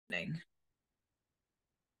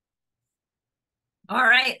All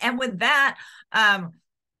right. And with that,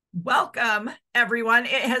 welcome everyone.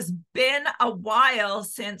 It has been a while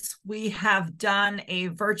since we have done a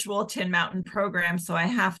virtual Tin Mountain program. So I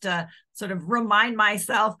have to sort of remind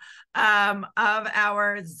myself of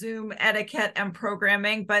our Zoom etiquette and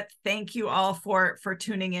programming, but thank you all for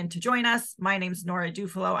tuning in to join us. My name's Nora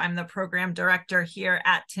Dufalo. I'm the program director here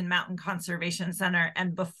at Tin Mountain Conservation Center.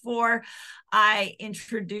 And before I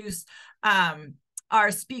introduce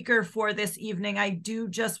our speaker for this evening, I do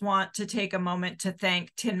just want to take a moment to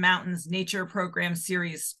thank Tin Mountain's Nature Program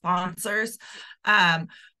Series sponsors,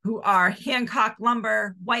 who are Hancock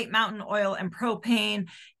Lumber, White Mountain Oil and Propane,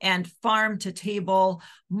 and Farm to Table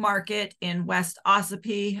Market in West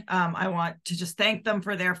Ossipee. I want to just thank them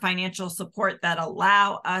for their financial support that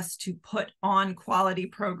allow us to put on quality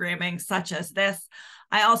programming such as this.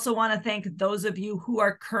 I also want to thank those of you who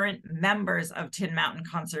are current members of Tin Mountain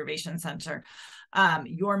Conservation Center.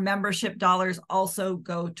 Your membership dollars also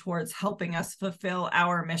go towards helping us fulfill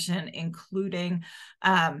our mission, including,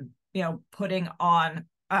 putting on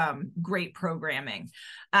great programming.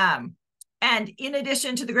 And in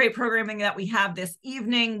addition to the great programming that we have this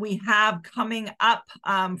evening, we have coming up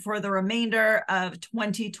for the remainder of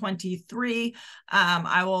 2023.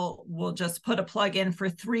 We'll just put a plug in for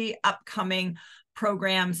 3 upcoming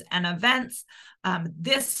programs and events.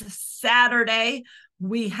 This Saturday,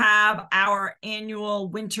 we have our annual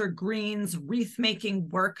Winter Greens wreath making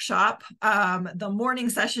workshop. The morning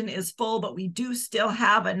session is full, but we do still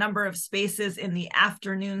have a number of spaces in the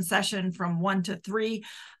afternoon session from 1 to 3.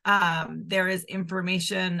 There is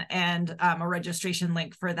information and a registration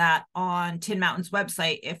link for that on Tin Mountain's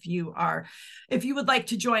website if you would like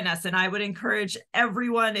to join us. And I would encourage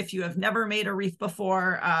everyone, if you have never made a wreath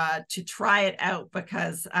before, to try it out,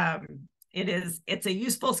 because it's a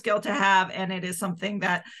useful skill to have, and it is something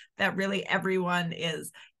that really everyone is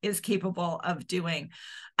capable of doing.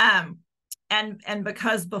 And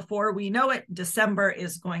because before we know it, December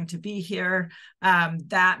is going to be here.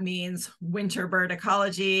 That means winter bird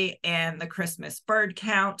ecology and the Christmas bird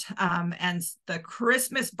count. And the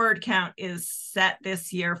Christmas bird count is set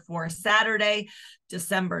this year for Saturday,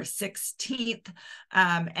 December 16th.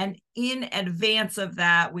 And in advance of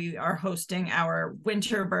that, we are hosting our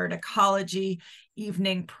winter bird ecology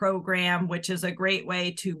evening program, which is a great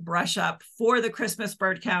way to brush up for the Christmas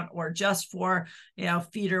bird count or just for,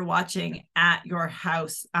 feeder watching at your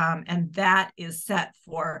house. And that is set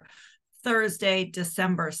for Thursday,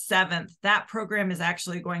 December 7th. That program is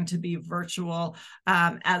actually going to be virtual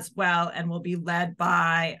as well, and will be led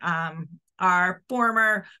by our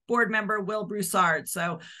former board member, Will Broussard.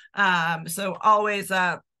 So always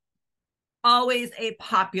a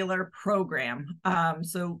popular program.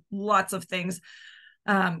 So lots of things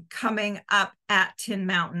coming up at Tin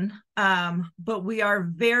Mountain. But we are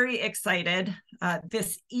very excited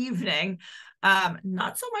this evening,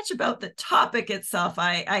 not so much about the topic itself.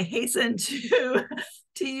 I hasten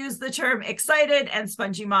to use the term excited and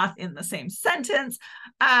spongy moth in the same sentence.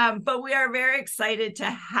 But we are very excited to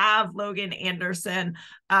have Logan Anderson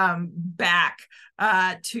back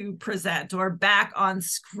to present, or back on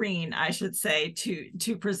screen, I should say,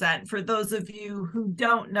 to present. For those of you who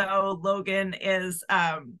don't know, Logan is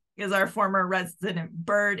our former resident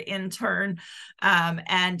bird intern.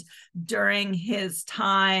 And during his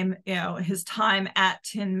time at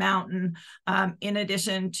Tin Mountain, in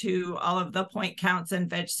addition to all of the point counts and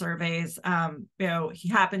veg surveys, he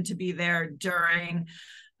happened to be there during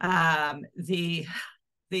the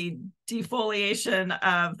defoliation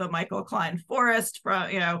of the Michael Klein forest,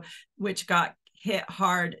 which got hit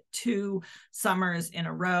hard 2 summers in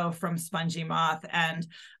a row from spongy moth, and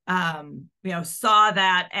saw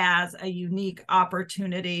that as a unique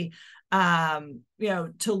opportunity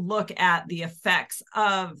to look at the effects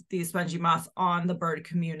of these spongy moths on the bird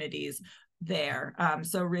communities there.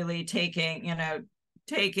 So really taking an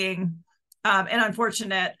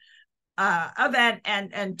unfortunate event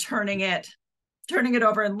and turning it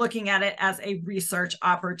over and looking at it as a research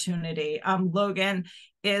opportunity. Logan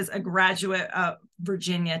is a graduate of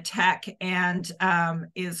Virginia Tech and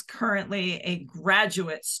is currently a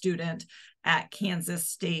graduate student at Kansas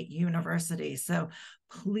State University. So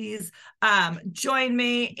please join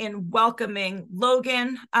me in welcoming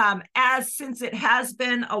Logan. Since it has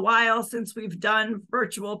been a while since we've done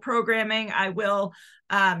virtual programming, I will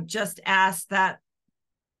just ask that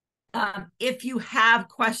if you have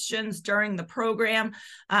questions during the program,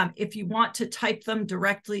 if you want to type them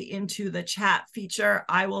directly into the chat feature,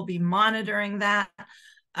 I will be monitoring that.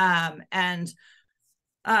 And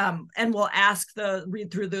And we'll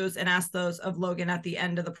read through those and ask those of Logan at the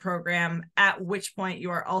end of the program, at which point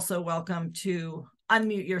you are also welcome to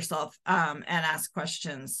unmute yourself and ask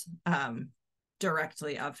questions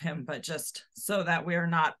directly of him, but just so that we're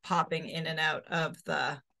not popping in and out of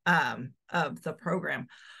the program.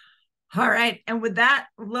 All right. And with that,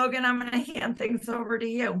 Logan, I'm going to hand things over to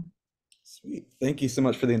you. Sweet. Thank you so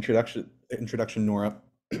much for the introduction, Nora.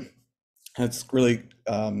 It's really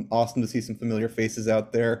awesome to see some familiar faces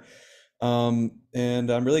out there. And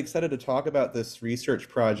I'm really excited to talk about this research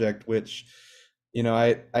project, which,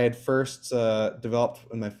 I had first developed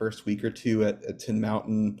in my first week or two at Tin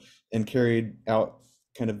Mountain and carried out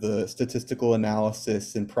kind of the statistical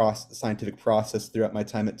analysis and scientific process throughout my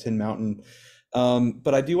time at Tin Mountain.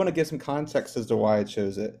 But I do want to give some context as to why I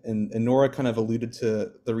chose it. And Nora kind of alluded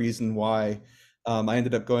to the reason why I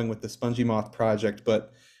ended up going with the Spongy Moth project.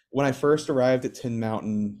 But when I first arrived at Tin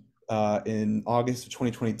Mountain in August of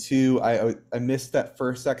 2022, I missed that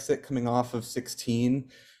first exit coming off of 16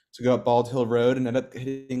 to go up Bald Hill Road, and ended up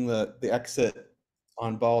hitting the exit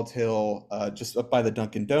on Bald Hill just up by the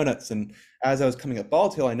Dunkin' Donuts. And as I was coming up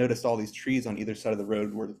Bald Hill, I noticed all these trees on either side of the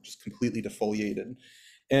road were just completely defoliated.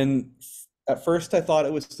 And at first I thought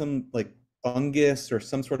it was some like fungus or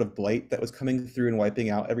some sort of blight that was coming through and wiping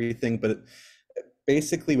out everything, but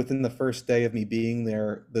basically within the first day of me being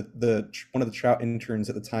there, one of the trout interns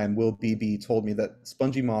at the time, Will BB, told me that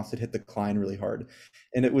spongy moths had hit the decline really hard.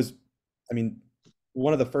 And it was, I mean,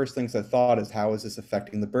 one of the first things I thought is, how is this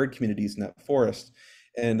affecting the bird communities in that forest?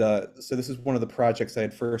 And so this is one of the projects I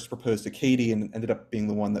had first proposed to Katie and ended up being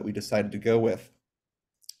the one that we decided to go with.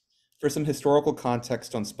 For some historical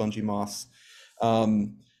context on spongy moths,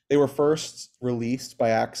 they were first released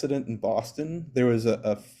by accident in Boston. There was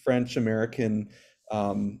a French-American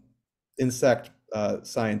insect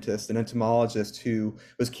scientist, an entomologist, who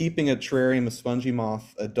was keeping a terrarium of spongy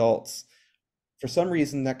moth adults for some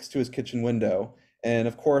reason next to his kitchen window. And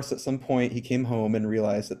of course, at some point, he came home and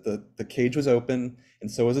realized that the cage was open,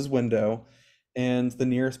 and so was his window, and the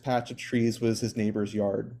nearest patch of trees was his neighbor's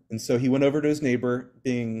yard. And so he went over to his neighbor,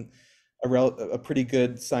 being a pretty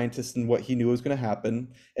good scientist in what he knew was going to happen,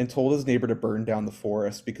 and told his neighbor to burn down the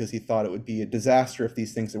forest because he thought it would be a disaster if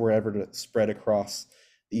these things were ever to spread across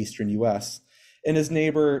the eastern US. And his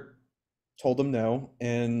neighbor told him no,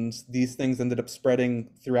 and these things ended up spreading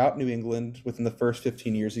throughout New England within the first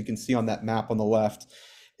 15 years. You can see on that map on the left.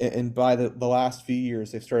 And by the last few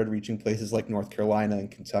years, they've started reaching places like North Carolina and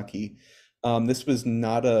Kentucky. This was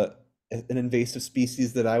not an invasive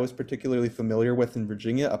species that I was particularly familiar with in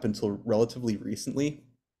Virginia up until relatively recently.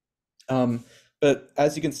 But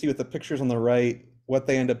as you can see with the pictures on the right, what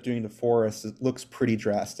they end up doing to forests, it looks pretty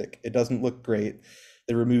drastic. It doesn't look great.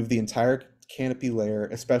 They remove the entire canopy layer,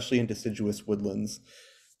 especially in deciduous woodlands.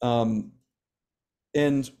 And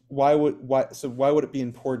why would it be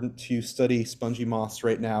important to study spongy moths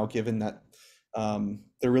right now, given that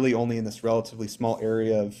they're really only in this relatively small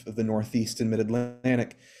area of the Northeast and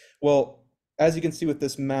Mid-Atlantic? Well, as you can see with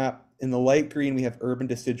this map, in the light green, we have urban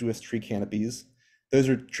deciduous tree canopies. Those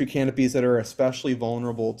are tree canopies that are especially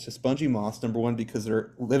vulnerable to spongy moths, number one, because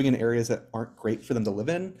they're living in areas that aren't great for them to live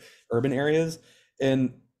in, urban areas.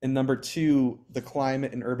 And number two, the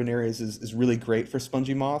climate in urban areas is really great for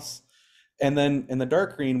spongy moths. And then in the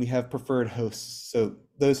dark green, we have preferred hosts. So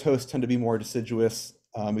those hosts tend to be more deciduous.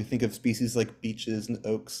 We think of species like beeches and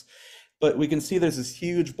oaks. But we can see there's this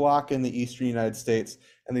huge block in the eastern United States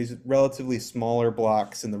and these relatively smaller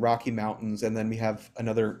blocks in the Rocky Mountains. And then we have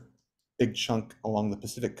another big chunk along the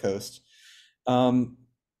Pacific coast.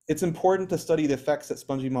 It's important to study the effects that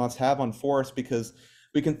spongy moths have on forests, because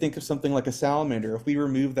we can think of something like a salamander. If we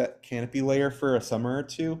remove that canopy layer for a summer or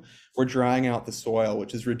two, we're drying out the soil,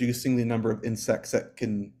 which is reducing the number of insects that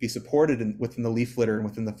can be supported within the leaf litter and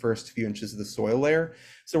within the first few inches of the soil layer.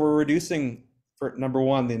 So we're reducing, for number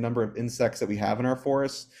one, the number of insects that we have in our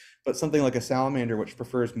forests, but something like a salamander, which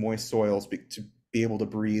prefers moist soils to be able to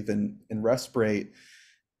breathe and respirate,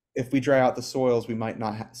 if we dry out the soils, we might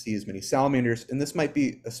not see as many salamanders. And this might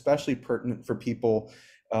be especially pertinent for people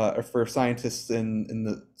or for scientists in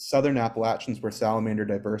the southern Appalachians, where salamander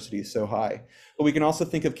diversity is so high. But we can also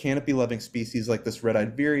think of canopy-loving species like this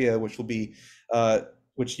red-eyed vireo,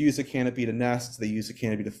 which use a canopy to nest, they use a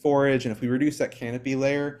canopy to forage, and if we reduce that canopy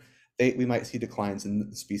layer, we might see declines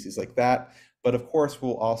in species like that. But of course,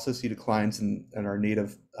 we'll also see declines in our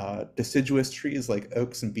native deciduous trees like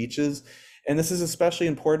oaks and beeches. And this is especially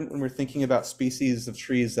important when we're thinking about species of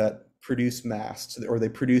trees that produce mast, or they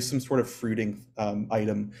produce some sort of fruiting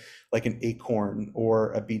item like an acorn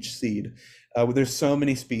or a beech seed. There's so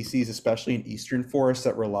many species, especially in eastern forests,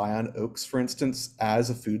 that rely on oaks, for instance, as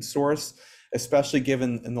a food source. especially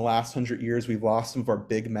given in the last 100 years we've lost some of our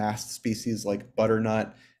big mast species like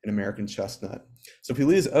butternut and American chestnut. So if we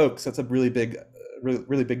lose oaks, that's a really big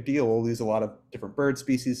deal. We'll lose a lot of different bird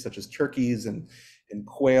species such as turkeys and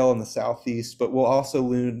quail in the southeast, but we'll also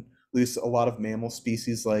lose a lot of mammal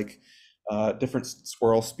species like different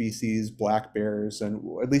squirrel species, black bears, and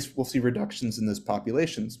at least we'll see reductions in those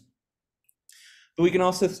populations. But we can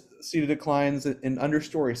also see declines in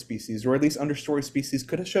understory species, or at least understory species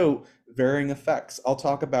could show varying effects. I'll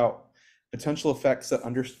talk about potential effects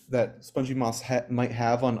that spongy moss might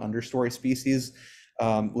have on understory species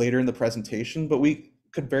later in the presentation, but we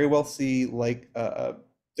could very well see like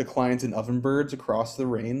declines in ovenbirds across the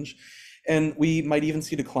range. And we might even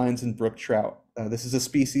see declines in brook trout. This is a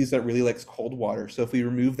species that really likes cold water. So if we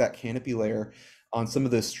remove that canopy layer on some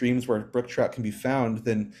of those streams where brook trout can be found,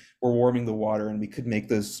 then we're warming the water and we could make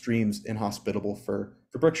those streams inhospitable for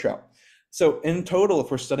brook trout. So in total,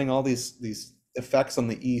 if we're studying all these effects on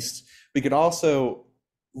the east, we could also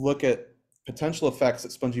look at potential effects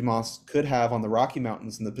that spongy moss could have on the Rocky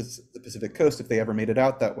Mountains and the Pacific coast if they ever made it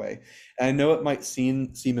out that way. And I know it might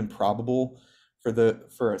seem improbable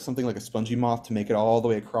for something like a spongy moth to make it all the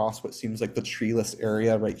way across what seems like the treeless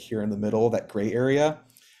area right here in the middle, that gray area.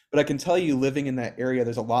 But I can tell you, living in that area,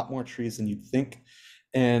 there's a lot more trees than you'd think.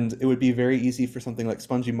 And it would be very easy for something like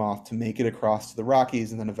spongy moth to make it across to the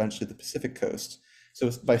Rockies and then eventually the Pacific coast.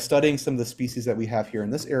 So by studying some of the species that we have here in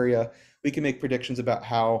this area, we can make predictions about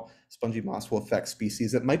how spongy moss will affect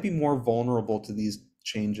species that might be more vulnerable to these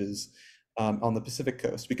changes on the Pacific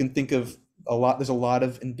coast. We can think of there's a lot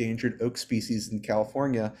of endangered oak species in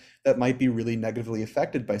California that might be really negatively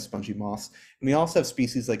affected by spongy moss. And we also have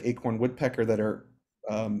species like acorn woodpecker that are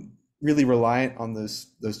really reliant on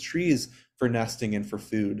those trees for nesting and for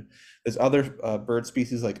food. There's other bird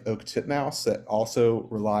species like oak titmouse that also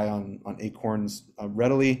rely on acorns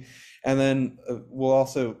readily. And then we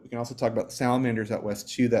can also talk about salamanders out west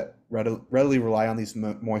too that readily rely on these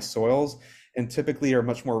moist soils and typically are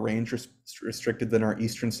much more range restricted than our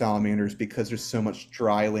eastern salamanders because there's so much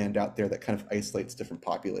dry land out there that kind of isolates different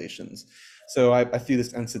populations. So I threw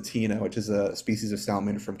this ensatina, which is a species of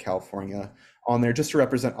salamander from California, on there just to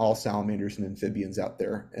represent all salamanders and amphibians out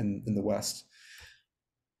there in the West.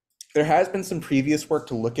 There has been some previous work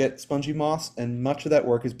to look at spongy moss, and much of that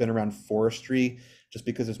work has been around forestry, just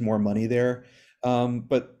because there's more money there.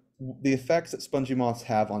 But the effects that spongy moths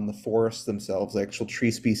have on the forests themselves, the actual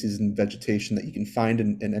tree species and vegetation that you can find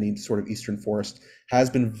in any sort of eastern forest, has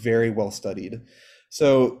been very well studied.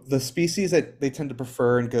 So the species that they tend to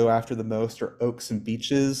prefer and go after the most are oaks and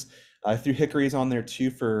beeches. I threw hickories on there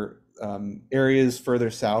too for areas further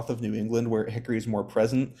south of New England where hickory is more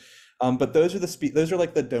present. But those are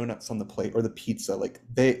like the donuts on the plate or the pizza.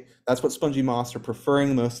 That's what spongy moths are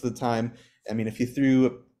preferring most of the time. I mean, if you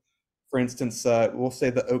threw, for instance, we'll say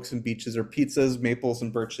the oaks and beeches are pizzas, maples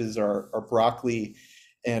and birches are broccoli,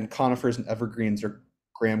 and conifers and evergreens are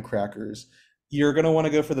graham crackers. You're going to want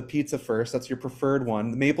to go for the pizza first. That's your preferred one.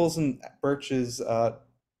 The maples and birches,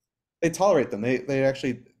 they tolerate them. They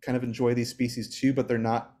actually kind of enjoy these species too, but they're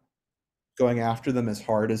not going after them as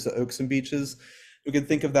hard as the oaks and beeches. We could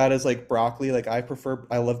think of that as like broccoli.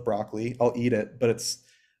 I love broccoli. I'll eat it, but it's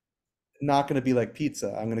not going to be like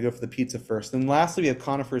pizza. I'm going to go for the pizza first. And lastly, we have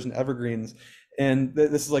conifers and evergreens. And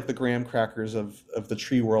this is like the graham crackers of the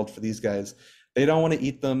tree world for these guys. They don't want to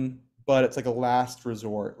eat them, but it's like a last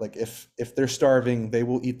resort. Like if they're starving, they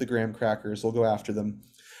will eat the graham crackers. They'll go after them.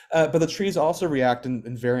 But the trees also react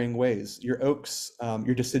in varying ways. Your oaks,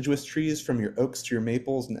 your deciduous trees, from your oaks to your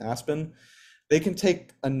maples and aspen, they can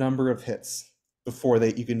take a number of hits before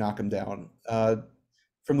you can knock them down.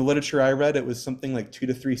 From the literature I read, it was something like 2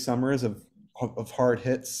 to 3 summers of hard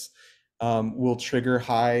hits will trigger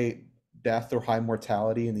high death or high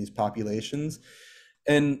mortality in these populations.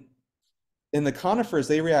 And in the conifers,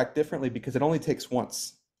 they react differently because it only takes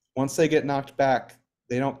once. Once they get knocked back,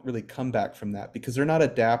 they don't really come back from that because they're not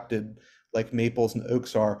adapted like maples and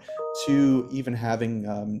oaks are to even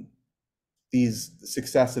having these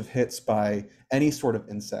successive hits by any sort of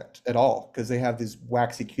insect at all, because they have these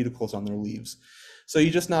waxy cuticles on their leaves. So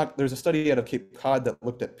there's a study out of Cape Cod that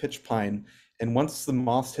looked at pitch pine, and once the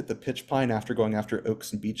moths hit the pitch pine after going after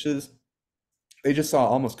oaks and beeches, they just saw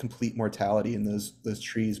almost complete mortality in those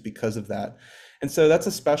trees because of that. And so that's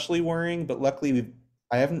especially worrying, but luckily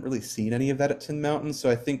I haven't really seen any of that at Tin Mountain, so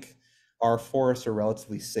I think our forests are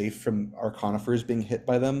relatively safe from our conifers being hit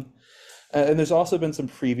by them. And there's also been some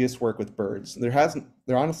previous work with birds. There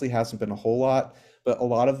honestly hasn't been a whole lot, but a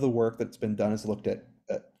lot of the work that's been done has looked at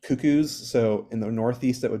cuckoos. So in the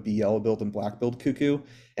Northeast, that would be yellow-billed and black-billed cuckoo,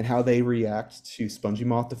 and how they react to spongy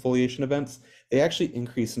moth defoliation events. They actually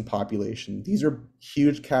increase in population. These are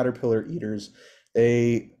huge caterpillar eaters.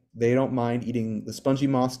 They don't mind eating the spongy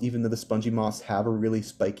moths, even though the spongy moths have a really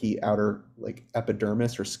spiky outer like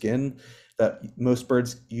epidermis or skin that most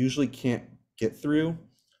birds usually can't get through.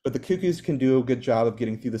 But the cuckoos can do a good job of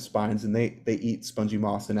getting through the spines, and they eat spongy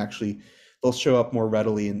moths, and actually they'll show up more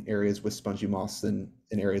readily in areas with spongy moths than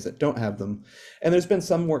in areas that don't have them. And there's been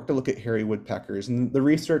some work to look at hairy woodpeckers, and the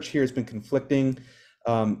research here has been conflicting.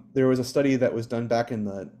 There was a study that was done back in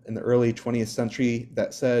the early 20th century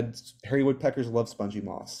that said hairy woodpeckers love spongy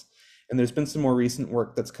moths, and there's been some more recent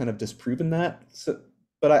work that's kind of disproven that. So,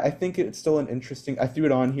 but I think it's still an interesting. I threw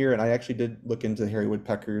it on here, and I actually did look into hairy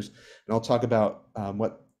woodpeckers, and I'll talk about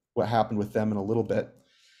what happened with them in a little bit.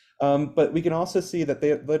 But we can also see that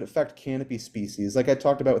they affect canopy species. Like I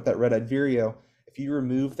talked about with that red-eyed vireo, if you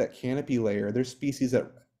remove that canopy layer, there's species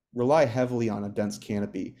that rely heavily on a dense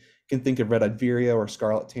canopy. You can think of red-eyed vireo or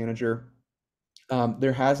scarlet tanager.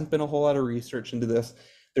 There hasn't been a whole lot of research into this.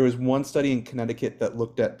 There was one study in Connecticut that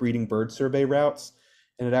looked at breeding bird survey routes,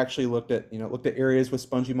 and it actually looked at areas with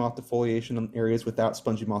spongy moth defoliation and areas without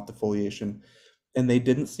spongy moth defoliation, and they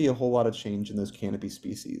didn't see a whole lot of change in those canopy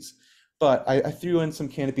species. But I threw in some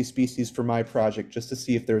canopy species for my project just to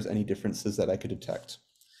see if there was any differences that I could detect.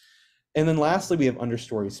 And then lastly, we have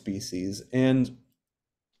understory species. And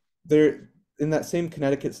there, in that same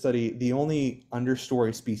Connecticut study, the only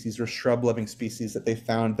understory species or shrub-loving species that they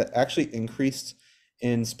found that actually increased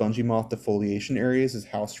in spongy moth defoliation areas is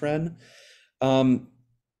house wren.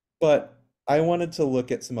 But I wanted to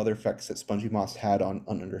look at some other effects that spongy moths had on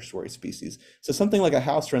understory species. So something like a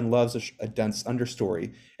house wren loves a dense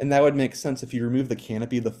understory, and that would make sense if you remove the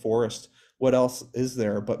canopy of the forest. What else is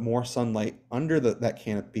there but more sunlight under that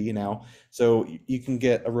canopy now? So you can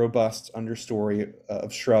get a robust understory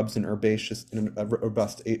of shrubs and herbaceous, and a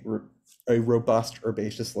robust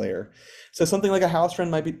herbaceous layer. So something like a house wren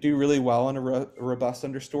might do really well on a robust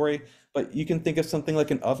understory, but you can think of something like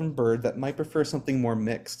an ovenbird that might prefer something more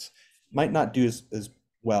mixed, might not do as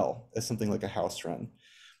well as something like a house wren.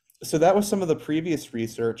 So that was some of the previous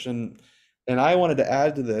research, and I wanted to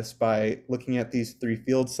add to this by looking at these 3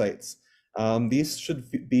 field sites. These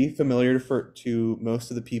should be familiar to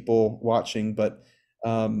most of the people watching, but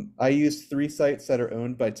I used 3 sites that are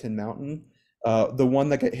owned by Tin Mountain. The one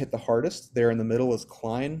that got hit the hardest there in the middle is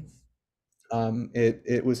Klein.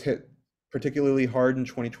 It was hit particularly hard in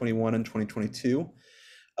 2021 and 2022.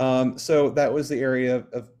 So that was the area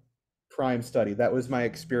of prime study. That was my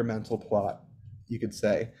experimental plot, you could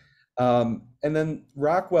say. And then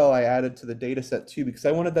Rockwell I added to the data set too, because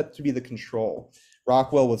I wanted that to be the control.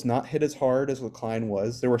 Rockwell was not hit as hard as Klein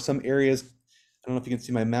was. There were some areas, I don't know if you can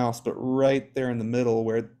see my mouse, but right there in the middle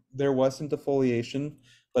where there wasn't defoliation,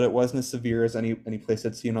 but it wasn't as severe as any place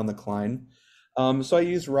I'd seen on the Klein. So I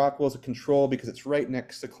used Rockwell as a control because it's right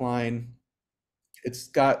next to Klein. It's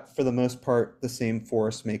got, for the most part, the same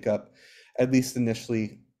forest makeup. At least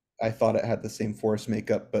initially, I thought it had the same forest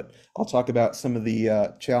makeup, but I'll talk about some of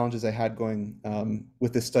the challenges I had going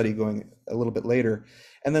with this study going a little bit later.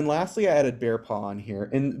 And then lastly, I added bear paw on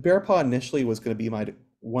here. And bear paw initially was going to be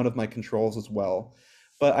one of my controls as well,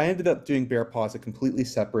 but I ended up doing bear paw as a completely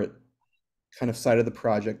separate kind of side of the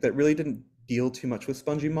project that really didn't deal too much with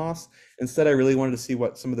spongy moss. Instead, I really wanted to see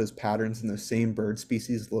what some of those patterns in those same bird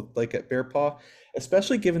species looked like at bear paw,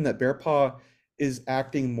 especially given that bear paw is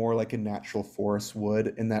acting more like a natural forest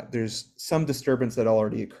would, and that there's some disturbance that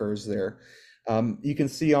already occurs there. You can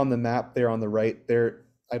see on the map there on the right there,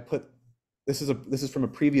 I put, this is from a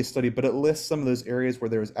previous study, but it lists some of those areas where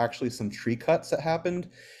there was actually some tree cuts that happened.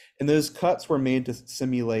 And those cuts were made to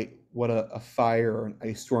simulate what a fire or an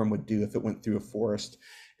ice storm would do if it went through a forest.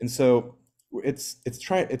 And so it's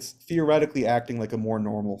theoretically acting like a more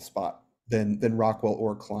normal spot than Rockwell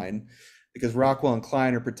or Klein, because Rockwell and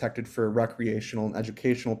Klein are protected for recreational and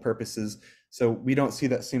educational purposes. So we don't see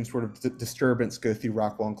that same sort of disturbance go through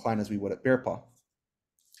Rockwell and Klein as we would at bear paw.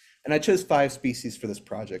 And I chose 5 species for this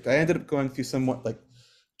project. I ended up going through somewhat like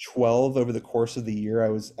 12 over the course of the year I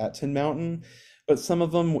was at Tin Mountain, but some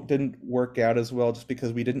of them didn't work out as well just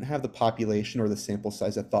because we didn't have the population or the sample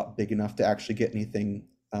size I thought big enough to actually get anything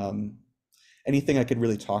I could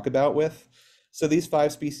really talk about with. So these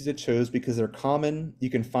 5 species I chose because they're common. You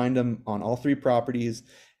can find them on all 3 properties,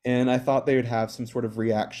 and I thought they would have some sort of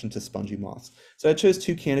reaction to spongy moths. So I chose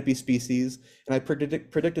 2 canopy species, and I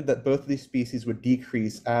predicted that both of these species would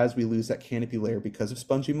decrease as we lose that canopy layer because of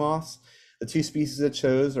spongy moths. The 2 species I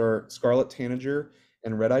chose are scarlet tanager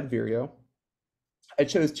and red-eyed vireo. I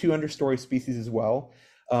chose 2 understory species as well.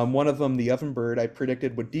 One of them, the ovenbird, I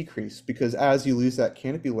predicted would decrease because as you lose that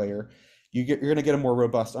canopy layer, you're going to get a more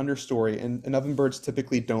robust understory, and ovenbirds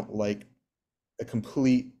typically don't like a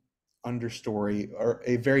complete understory or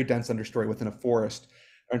a very dense understory within a forest,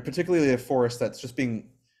 and particularly a forest that's just being,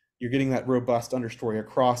 you're getting that robust understory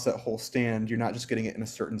across that whole stand. You're not just getting it in a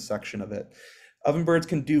certain section of it. Ovenbirds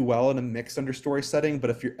can do well in a mixed understory setting, but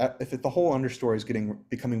if the whole understory is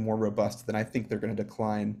becoming more robust, then I think they're going to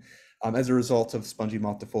decline as a result of spongy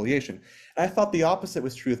moth defoliation. And I thought the opposite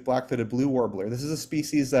was true with black-footed blue warbler. This is a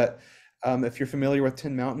species that, if you're familiar with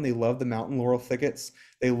Tin Mountain, they love the mountain laurel thickets.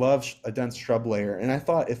 They love a dense shrub layer. And I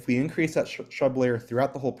thought if we increase that shrub layer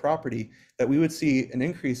throughout the whole property, that we would see an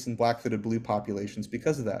increase in black-footed blue populations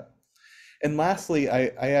because of that. And lastly, I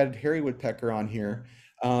added hairy woodpecker on here.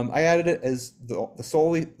 I added it as the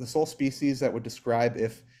sole species that would describe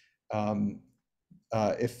if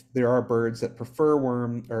there are birds that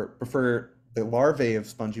prefer the larvae of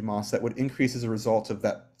spongy moths that would increase as a result of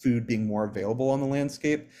that food being more available on the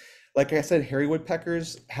landscape. Like I said, hairy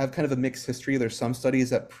woodpeckers have kind of a mixed history. There's some studies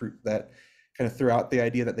that kind of throw out the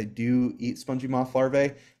idea that they do eat spongy moth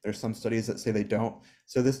larvae. There's some studies that say they don't.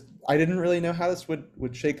 So I didn't really know how this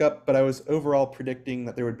would shake up, but I was overall predicting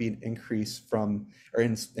that there would be an increase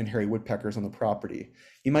in hairy woodpeckers on the property.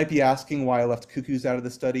 You might be asking why I left cuckoos out of the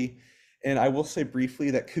study. And I will say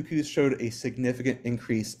briefly that cuckoos showed a significant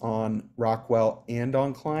increase on Rockwell and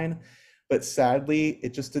on Klein, but sadly,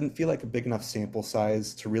 it just didn't feel like a big enough sample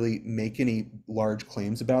size to really make any large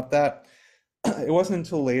claims about that. It wasn't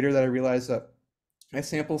until later that I realized that my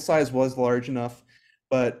sample size was large enough,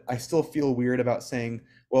 but I still feel weird about saying,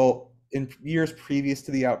 well, in years previous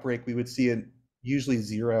to the outbreak, we would see usually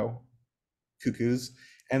 0 cuckoos.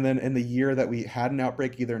 And then in the year that we had an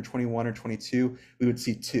outbreak, either in 21 or 22, we would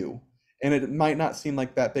see 2. And it might not seem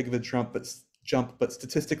like that big of a jump, but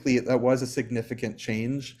statistically, that was a significant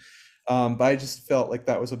change. But I just felt like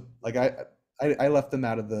that was I left them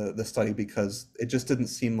out of the study because it just didn't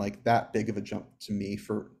seem like that big of a jump to me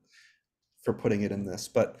for putting it in this.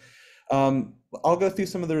 But I'll go through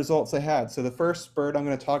some of the results I had. So the first bird I'm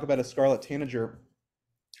going to talk about is scarlet tanager,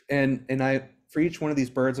 and for each one of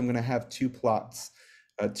these birds, I'm going to have 2 plots,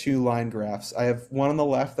 2 line graphs. I have one on the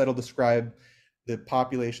left that'll describe the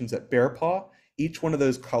populations at Bear Paw. Each one of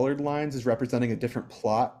those colored lines is representing a different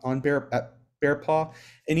plot on Bear Paw,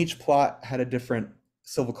 and each plot had a different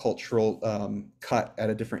silvicultural cut at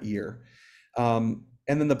a different year. And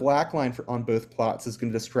then the black line on both plots is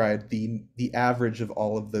going to describe the average of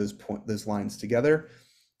all of those lines together.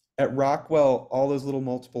 At Rockwell, all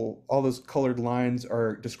those colored lines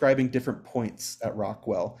are describing different points at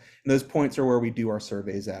Rockwell, and those points are where we do our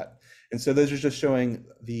surveys at. And so those are just showing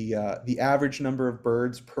the average number of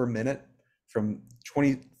birds per minute from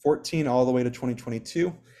 2014 all the way to 2022.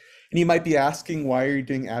 And you might be asking, why are you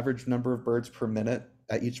doing average number of birds per minute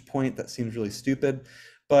at each point? That seems really stupid.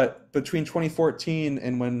 But between 2014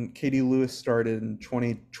 and when Katie Lewis started in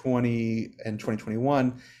 2020 and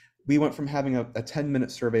 2021, we went from having a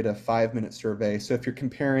 10-minute survey to a 5-minute survey. So if you're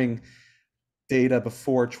comparing data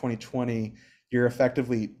before 2020, you're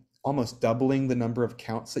effectively almost doubling the number of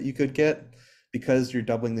counts that you could get because you're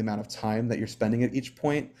doubling the amount of time that you're spending at each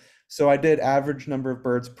point. So I did average number of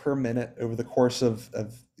birds per minute over the course of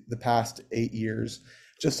the past 8 years,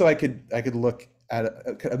 just so I could look at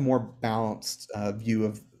a more balanced view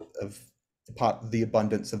of the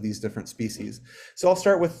abundance of these different species. So I'll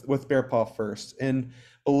start with bear paw first. And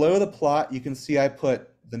below the plot, you can see I put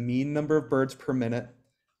the mean number of birds per minute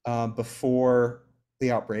before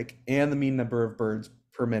the outbreak and the mean number of birds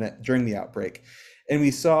per minute during the outbreak. And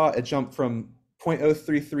we saw a jump from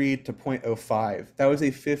 0.033 to 0.05. That was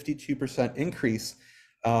a 52% increase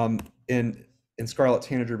in scarlet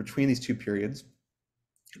tanager between these two periods.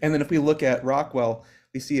 And then if we look at Rockwell,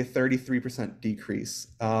 we see a 33% decrease.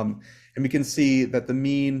 And we can see that the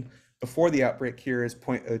mean before the outbreak here is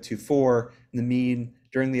 0.024, and the mean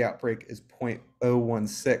during the outbreak is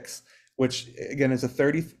 0.016, which again is a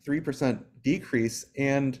 33% decrease,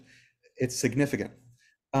 and it's significant.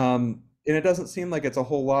 And it doesn't seem like it's a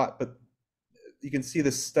whole lot, but you can see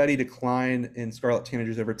the steady decline in scarlet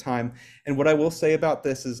tanagers over time. And what I will say about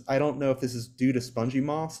this is I don't know if this is due to spongy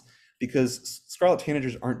moths, because scarlet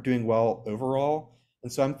tanagers aren't doing well overall.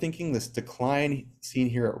 And so I'm thinking this decline seen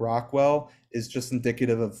here at Rockwell is just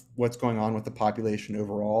indicative of what's going on with the population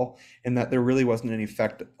overall, and that there really wasn't any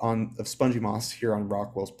effect of spongy moths here on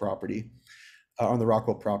Rockwell's property, on the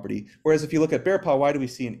Rockwell property. Whereas if you look at bear paw, why do we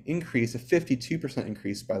see an increase, a 52%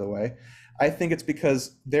 increase, by the way? I think it's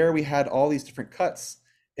because there we had all these different cuts,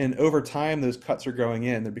 and over time those cuts are growing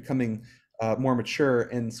in, they're becoming more mature,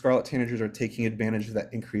 and scarlet tanagers are taking advantage of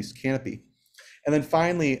that increased canopy. And then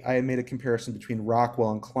finally, I made a comparison between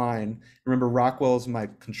Rockwell and Klein. Remember, Rockwell is my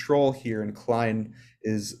control here, and Klein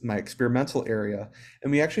is my experimental area.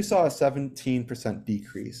 And we actually saw a 17%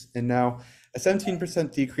 decrease. And now a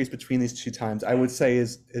 17% decrease between these two times, I would say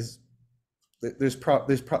is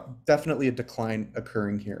definitely a decline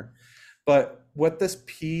occurring here. But what this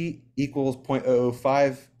p equals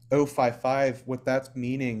 0.005, what that's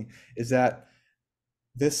meaning is that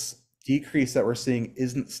this decrease that we're seeing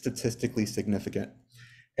isn't statistically significant.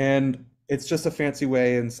 And it's just a fancy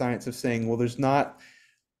way in science of saying, well, there's not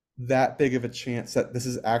that big of a chance that this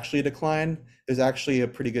is actually a decline. There's actually a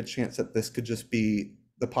pretty good chance that this could just be,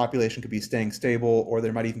 the population could be staying stable, or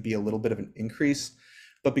there might even be a little bit of an increase.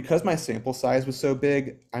 But because my sample size was so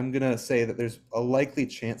big, I'm going to say that there's a likely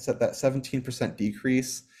chance that that 17%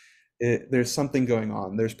 decrease, there's something going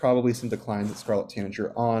on. There's probably some declines at Scarlet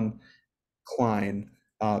Tanager on Klein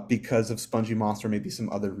because of spongy moths or maybe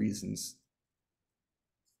some other reasons.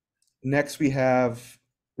 Next, we have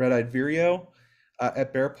red-eyed vireo.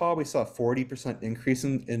 At Bear Paw, we saw a 40% increase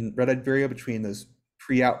in red-eyed vireo between those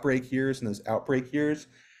pre-outbreak years and those outbreak years.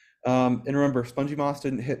 And remember, spongy moths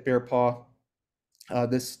didn't hit Bear Paw.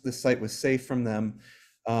 This site was safe from them.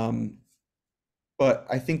 But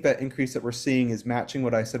I think that increase that we're seeing is matching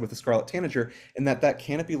what I said with the Scarlet Tanager, and that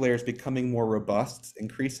canopy layer is becoming more robust, it's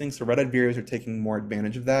increasing. So red-eyed vireos are taking more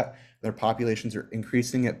advantage of that. Their populations are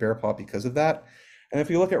increasing at Bear Paw because of that. And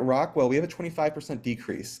if you look at Rockwell, we have a 25%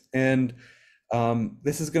 decrease. And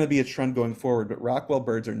this is going to be a trend going forward, but Rockwell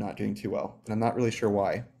birds are not doing too well. And I'm not really sure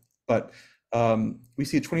why. But we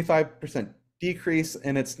see a 25% decrease.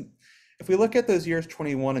 And if we look at those years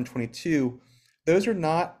 21 and 22, those are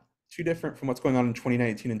not too different from what's going on in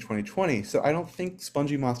 2019 and 2020. So I don't think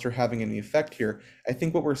spongy moths are having any effect here. I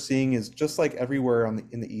think what we're seeing is just like everywhere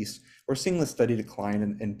in the East, we're seeing the steady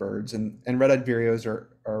decline in birds, and red-eyed vireos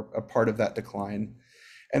are a part of that decline.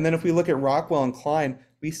 And then if we look at Rockwell and Klein,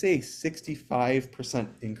 we see a 65%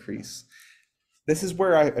 increase. This is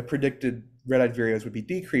where I predicted red-eyed vireos would be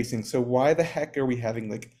decreasing. So why the heck are we having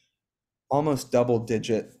like almost double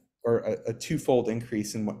digit or a twofold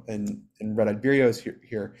increase in red-eyed vireos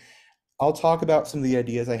here? I'll talk about some of the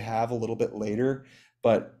ideas I have a little bit later,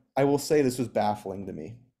 but I will say this was baffling to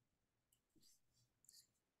me.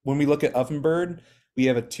 When we look at ovenbird, we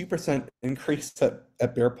have a 2% increase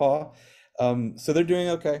at Bear Paw. So they're doing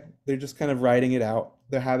okay. They're just kind of riding it out.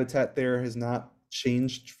 Their habitat there has not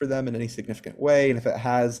changed for them in any significant way. And if it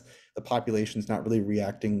has, the population's not really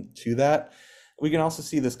reacting to that. We can also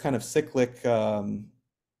see this kind of cyclic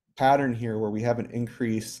pattern here where we have an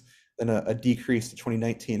increase and a decrease to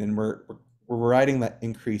 2019, and we're riding that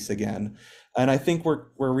increase again. And I think we're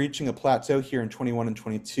reaching a plateau here in 21 and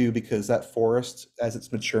 22 because that forest, as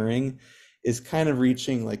it's maturing, is kind of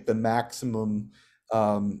reaching like the maximum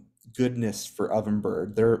goodness for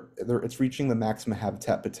ovenbird. It's reaching the maximum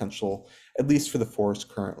habitat potential, at least for the forest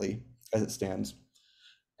currently as it stands.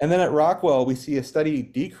 And then at Rockwell, we see a steady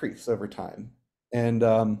decrease over time. And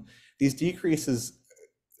these decreases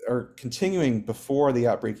are continuing before the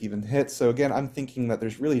outbreak even hits. So again, I'm thinking that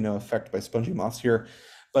there's really no effect by spongy moths here,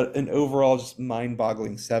 but an overall just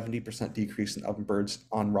mind-boggling 70% decrease in ovenbirds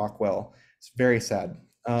on Rockwell. It's very sad.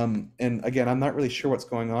 And again, I'm not really sure what's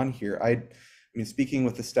going on here. I mean, speaking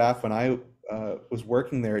with the staff when I was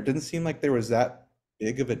working there, it didn't seem like there was that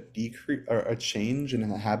big of a decrease or a change in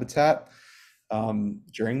the habitat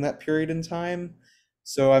during that period in time.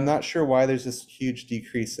 So I'm not sure why there's this huge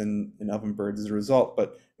decrease in ovenbirds as a result,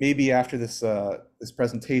 but maybe after this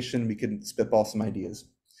presentation, we can spitball some ideas.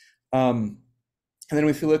 And then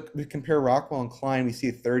if we compare Rockwell and Klein, we see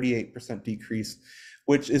a 38% decrease,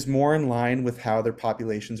 which is more in line with how their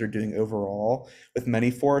populations are doing overall. With many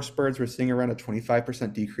forest birds, we're seeing around a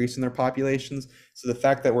 25% decrease in their populations. So the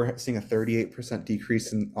fact that we're seeing a 38%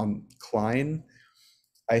 decrease on Klein,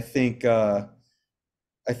 I think that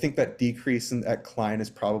decrease at Klein is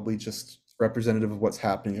probably just representative of what's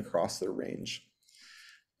happening across their range.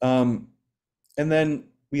 And then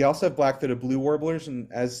we also have black-throated blue warblers, and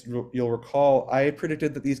as you'll recall, I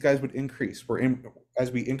predicted that these guys would increase.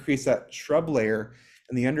 As we increase that shrub layer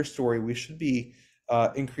in the understory, we should be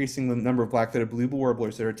increasing the number of black-throated blue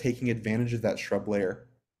warblers that are taking advantage of that shrub layer.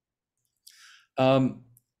 And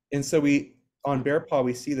so on Bear Paw,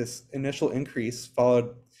 we see this initial increase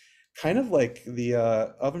followed kind of like the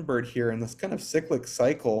ovenbird here in this kind of cyclic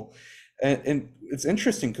cycle. And it's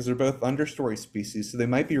interesting because they're both understory species, so they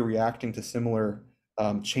might be reacting to similar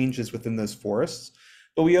changes within those forests.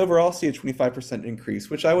 But we overall see a 25% increase,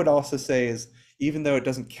 which I would also say is, even though it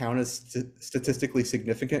doesn't count as statistically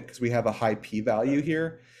significant because we have a high p-value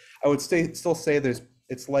here, I would still say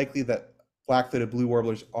it's likely that black-throated blue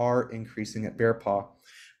warblers are increasing at Bear Paw.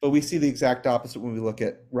 But we see the exact opposite when we look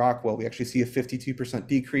at Rockwell. We actually see a 52%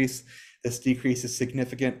 decrease. This decrease is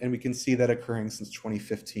significant, and we can see that occurring since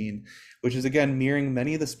 2015, which is again mirroring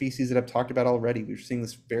many of the species that I've talked about already. We're seeing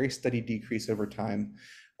this very steady decrease over time.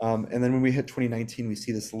 And then when we hit 2019, we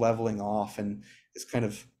see this leveling off and this kind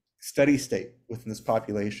of steady state within this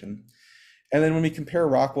population. And then when we compare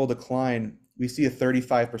Rockwell decline, we see a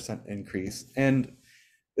 35% increase. And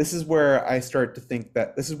this is where I started to think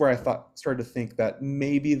that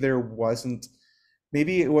maybe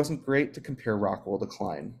maybe it wasn't great to compare Rockwell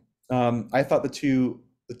decline. I thought the two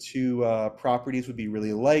properties would be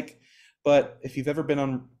really alike, but if you've ever been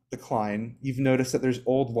on decline, you've noticed that there's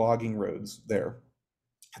old logging roads there.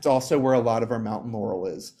 It's also where a lot of our mountain laurel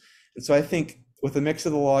is. And so I think with a mix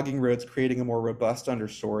of the logging roads creating a more robust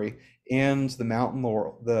understory and the mountain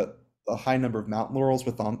laurel, the high number of mountain laurels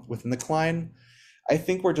within the decline, I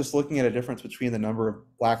think we're just looking at a difference between the number of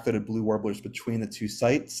black-throated blue warblers between the two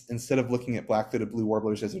sites instead of looking at black-throated blue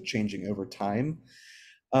warblers as they're changing over time.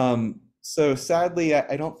 So sadly,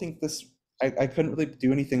 I don't think I couldn't really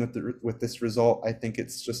do anything with this result. I think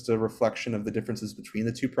it's just a reflection of the differences between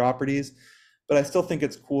the two properties, but I still think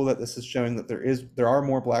it's cool that this is showing that there are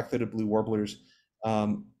more black-throated blue warblers.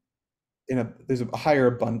 There's a higher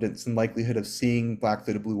abundance and likelihood of seeing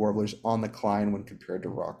black-throated blue warblers on the decline when compared to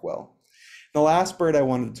Rockwell. The last bird I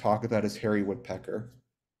wanted to talk about is hairy woodpecker.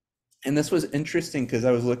 And this was interesting because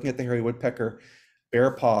I was looking at the hairy woodpecker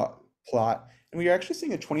bear paw plot, and we are actually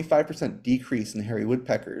seeing a 25% decrease in hairy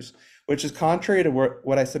woodpeckers, which is contrary to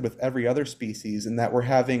what I said with every other species, in that we're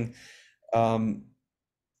having kind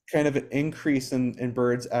of an increase in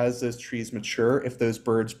birds as those trees mature, if those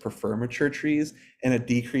birds prefer mature trees, and a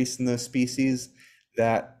decrease in those species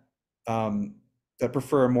that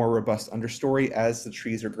prefer a more robust understory as the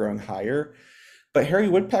trees are growing higher. But hairy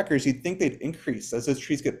woodpeckers, you'd think they'd increase as those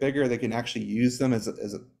trees get bigger. They can actually use them as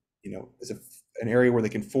an area where they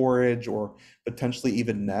can forage or potentially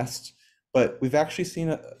even nest. But we've actually seen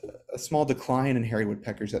a small decline in hairy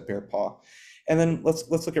woodpeckers at Bear Paw. And then let's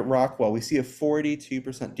look at Rockwell. We see a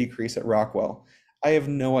 42% decrease at Rockwell. I have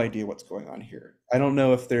no idea what's going on here. I don't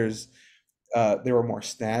know if there were more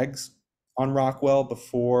snags on Rockwell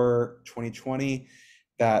before 2020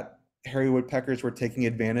 that hairy woodpeckers were taking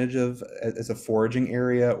advantage of as a foraging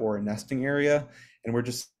area or a nesting area, and we're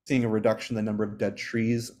just seeing a reduction in the number of dead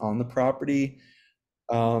trees on the property,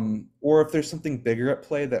 or if there's something bigger at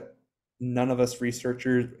play that none of us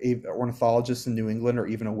researchers, ornithologists in New England are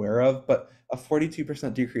even aware of. But a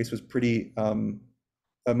 42% decrease was pretty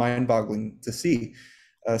mind-boggling to see,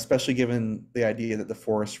 especially given the idea that the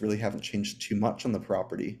forests really haven't changed too much on the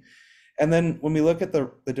property. And then when we look at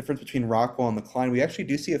the difference between Rockwell and the decline, we actually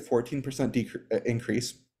do see a 14%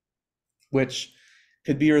 increase, which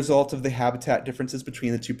could be a result of the habitat differences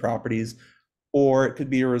between the two properties, or it could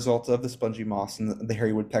be a result of the spongy moths and the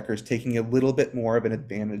hairy woodpeckers taking a little bit more of an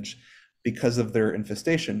advantage because of their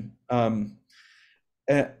infestation. And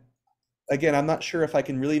again, I'm not sure if I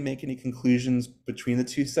can really make any conclusions between the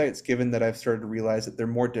two sites, given that I've started to realize that they're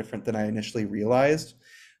more different than I initially realized.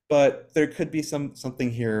 But there could be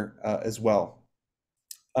something here as well.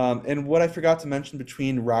 And what I forgot to mention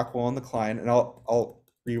between Rockwell and the decline, and I'll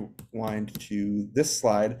rewind to this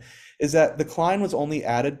slide, is that the decline was only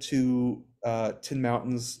added to Tin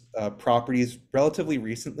Mountain's properties relatively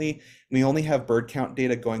recently. We only have bird count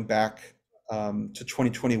data going back to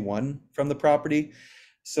 2021 from the property.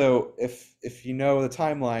 So if you know the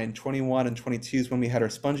timeline, 21 and 22 is when we had our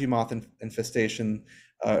spongy moth infestation,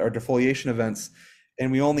 or defoliation events.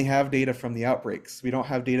 And we only have data from the outbreaks. We don't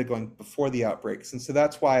have data going before the outbreaks. And so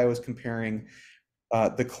that's why I was comparing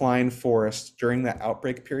decline forest during that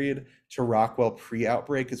outbreak period to Rockwell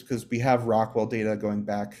pre-outbreak, is because we have Rockwell data going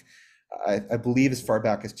back, I believe, as far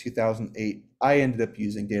back as 2008. I ended up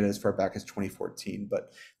using data as far back as 2014,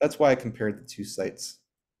 but that's why I compared the two sites.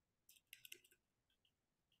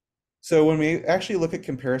 So when we actually look at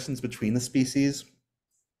comparisons between the species,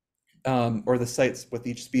 or the sites with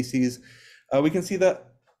each species, we can see that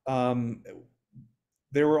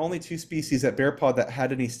there were only two species at Bear Paw that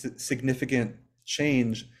had any significant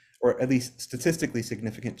change, or at least statistically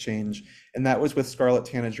significant change, and that was with scarlet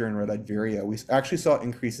tanager and red-eyed vireo. We actually saw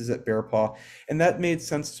increases at Bear Paw, and that made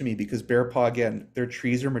sense to me because Bear Paw, again, their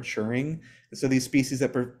trees are maturing, and so these species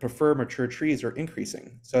that prefer mature trees are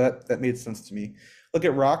increasing. So that made sense to me. Look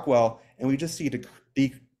at Rockwell, and we just see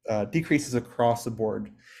decreases across the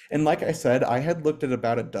board. And like I said, I had looked at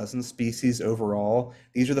about a dozen species overall.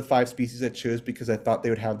 These are the 5 species I chose because I thought they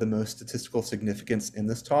would have the most statistical significance in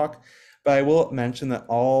this talk. But I will mention that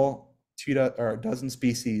all a dozen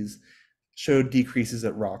species showed decreases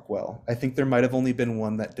at Rockwell. I think there might have only been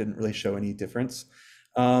one that didn't really show any difference.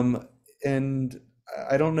 And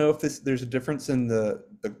I don't know if there's a difference in the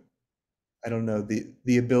I don't know,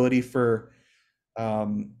 the ability for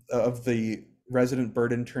of the resident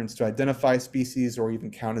bird interns to identify species or even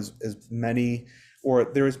count as many, or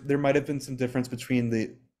there might have been some difference between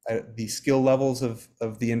the skill levels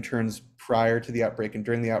of the interns prior to the outbreak and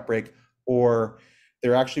during the outbreak, or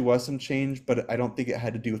there actually was some change, but I don't think it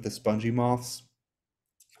had to do with the spongy moths.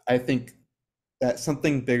 I think that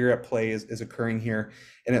something bigger at play is occurring here,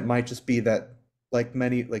 and it might just be that like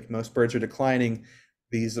most birds are declining,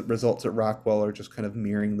 these results at Rockwell are just kind of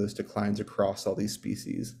mirroring those declines across all these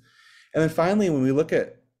species. And then finally, when we look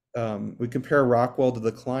at we compare Rockwell to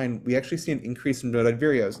decline, we actually see an increase in red-eyed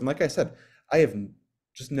vireos. And like I said, I have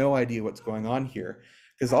just no idea what's going on here,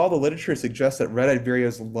 because all the literature suggests that red-eyed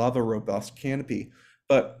vireos love a robust canopy.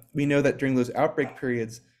 But we know that during those outbreak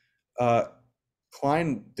periods,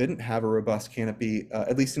 Klein didn't have a robust canopy,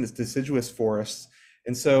 at least in its deciduous forests.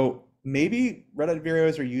 And so maybe red-eyed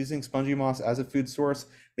vireos are using spongy moss as a food source.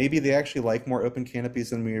 Maybe they actually like more open canopies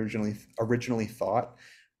than we originally thought.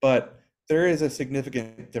 But there is a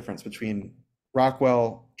significant difference between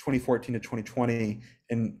Rockwell 2014 to 2020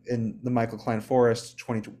 and in the Michael Klein Forest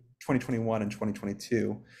 2021 and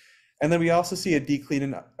 2022. And then we also see a decrease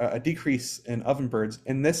in ovenbirds.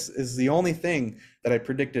 And this is the only thing that I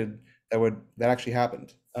predicted that actually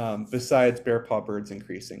happened, besides bear paw birds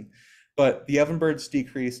increasing. But the ovenbirds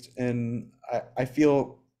decreased, and I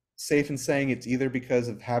feel safe in saying it's either because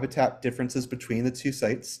of habitat differences between the two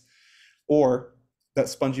sites, or that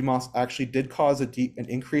spongy moss actually did cause an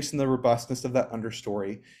increase in the robustness of that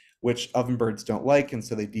understory, which ovenbirds don't like, and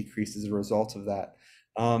so they decrease as a result of that.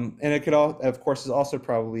 And it could of course, is also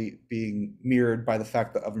probably being mirrored by the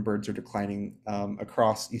fact that ovenbirds are declining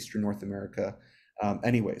across Eastern North America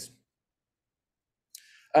anyways.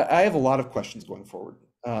 I have a lot of questions going forward,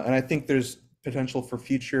 and I think there's potential for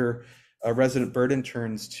future resident bird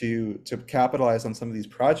interns to capitalize on some of these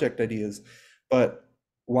project ideas. But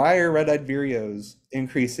why are red-eyed vireos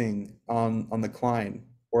increasing on the Klein,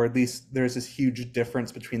 or at least there's this huge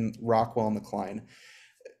difference between Rockwell and the Klein?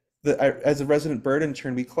 As a resident bird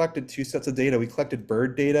intern, we collected two sets of data. We collected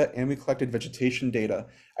bird data and we collected vegetation data.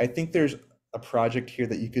 I think there's a project here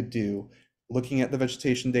that you could do, looking at the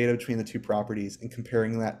vegetation data between the two properties and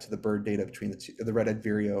comparing that to the bird data between the red-eyed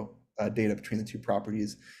vireo data between the two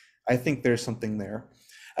properties. I think there's something there.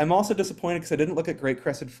 I'm also disappointed because I didn't look at great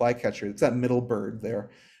crested flycatcher. It's that middle bird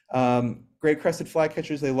there. Great crested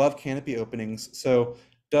flycatchers, they love canopy openings. So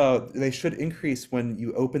they should increase when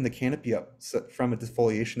you open the canopy up from a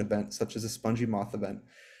defoliation event, such as a spongy moth event.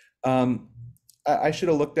 I should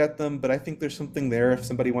have looked at them, but I think there's something there if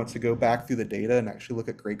somebody wants to go back through the data and actually look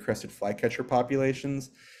at great crested flycatcher populations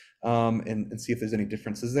and see if there's any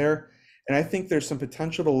differences there. And I think there's some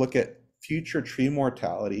potential to look at future tree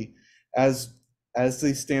mortality as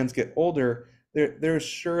these stands get older. There's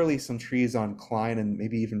surely some trees on Klein and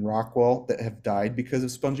maybe even Rockwell that have died because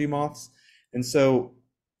of spongy moths. And so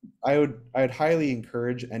I'd highly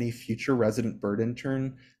encourage any future resident bird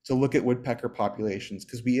intern to look at woodpecker populations,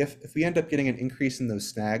 because if we end up getting an increase in those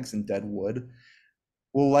snags and dead wood,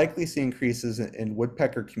 we'll likely see increases in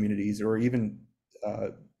woodpecker communities, or even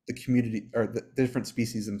the community or the different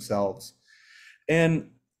species themselves. And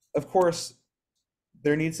of course,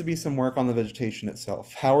 there needs to be some work on the vegetation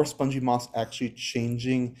itself. How are spongy moths actually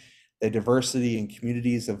changing the diversity and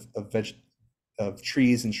communities of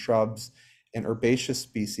trees and shrubs and herbaceous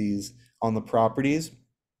species on the properties?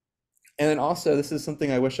 And then also, this is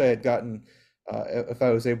something I wish I had gotten if I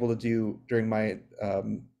was able to do during my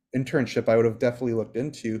internship, I would have definitely looked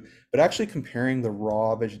into, but actually comparing the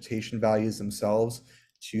raw vegetation values themselves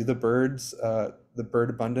to the birds, the bird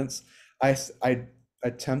abundance. I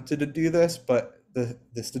attempted to do this, but the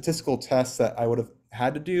statistical tests that I would have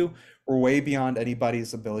had to do were way beyond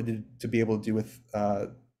anybody's ability to be able to do with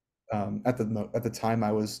at the time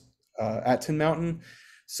I was at Tin Mountain.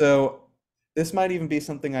 So this might even be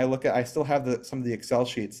something I look at. I still have some of the Excel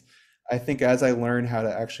sheets. I think as I learn how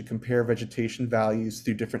to actually compare vegetation values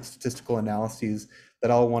through different statistical analyses,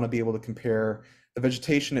 that I'll want to be able to compare the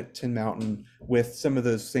vegetation at Tin Mountain with some of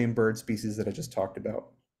those same bird species that I just talked about.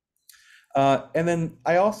 And then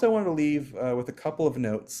I also want to leave with a couple of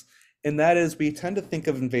notes, and that is we tend to think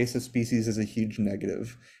of invasive species as a huge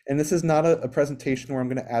negative. And this is not a presentation where I'm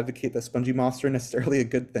going to advocate that spongy moths are necessarily a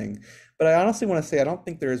good thing, but I honestly want to say I don't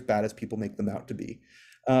think they're as bad as people make them out to be.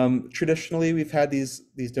 Traditionally, we've had these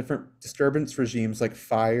different disturbance regimes like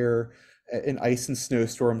fire and ice and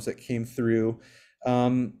snowstorms that came through.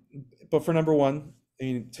 But for number one, I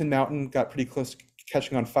mean, Tin Mountain got pretty close to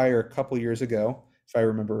catching on fire a couple years ago, if I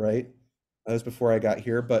remember right. That was before I got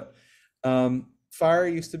here, but fire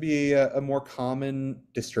used to be a more common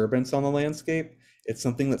disturbance on the landscape. It's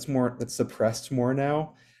something that's suppressed more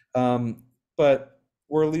now. But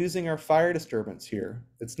we're losing our fire disturbance here.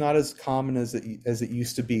 It's not as common as it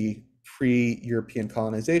used to be pre-European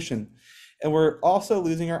colonization. And we're also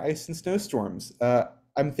losing our ice and snowstorms.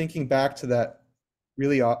 I'm thinking back to that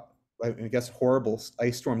really, I guess, horrible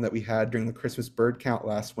ice storm that we had during the Christmas bird count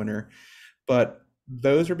last winter. But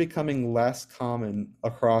those are becoming less common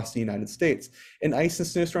across the United States. And ice and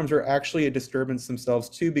snowstorms are actually a disturbance themselves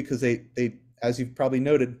too, because they, as you've probably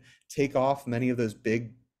noted, take off many of those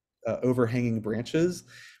big overhanging branches,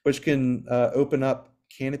 which can open up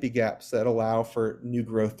canopy gaps that allow for new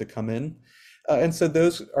growth to come in. And so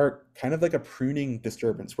those are kind of like a pruning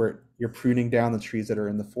disturbance where you're pruning down the trees that are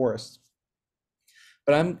in the forest.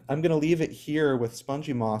 But I'm going to leave it here with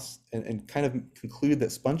spongy moss and kind of conclude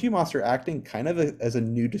that spongy moss are acting kind of as a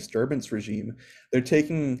new disturbance regime. They're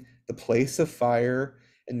taking the place of fire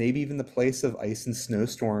and maybe even the place of ice and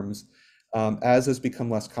snowstorms, as has become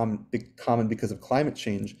less common because of climate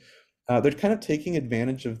change. They're kind of taking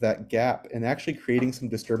advantage of that gap and actually creating some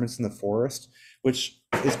disturbance in the forest, which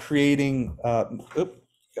is creating, got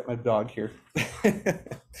my dog here,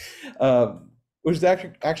 which is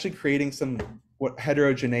actually creating some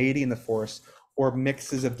heterogeneity in the forest, or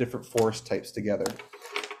mixes of different forest types together.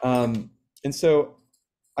 And so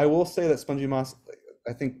I will say that spongy moss,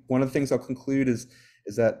 I think one of the things I'll conclude is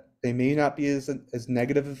that they may not be as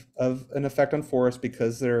negative of an effect on forests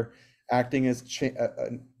because they're acting as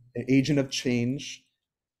an agent of change,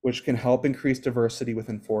 which can help increase diversity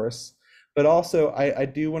within forests. But also, I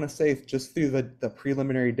do want to say, just through the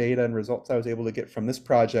preliminary data and results I was able to get from this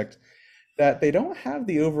project, that they don't have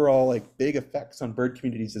the overall like big effects on bird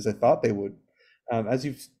communities as I thought they would. As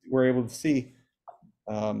you were able to see,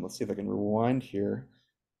 let's see if I can rewind here.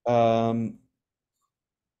 There's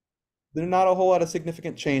not a whole lot of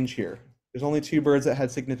significant change here. There's only 2 birds that had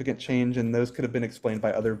significant change, and those could have been explained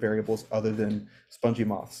by other variables other than spongy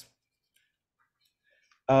moths.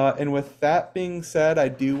 And with that being said, I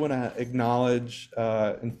do want to acknowledge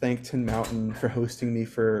and thank Tin Mountain for hosting me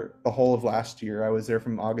for the whole of last year. I was there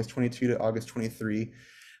from August 22 to August 23,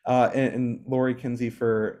 and Lori Kinsey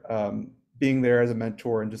for being there as a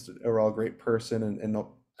mentor and just an overall great person, and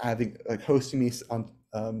having hosting me on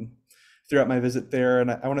throughout my visit there. And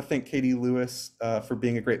I want to thank Katie Lewis for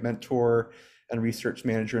being a great mentor and research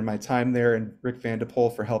manager in my time there, and Rick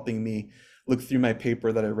Vandepol for helping me look through my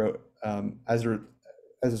paper that I wrote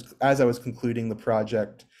as I was concluding the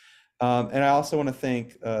project. And I also want to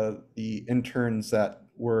thank the interns that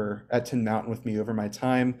were at Tin Mountain with me over my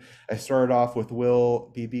time. I started off with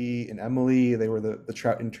Will, BB, and Emily. They were the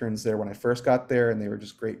trout interns there when I first got there, and they were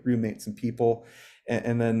just great roommates and people.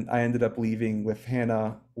 And then I ended up leaving with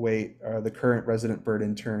Hannah Waite, the current resident bird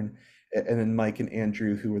intern, and then Mike and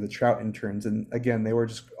Andrew, who were the trout interns. And again, they were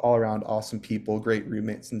just all around awesome people, great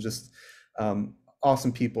roommates, and just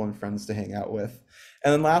awesome people and friends to hang out with.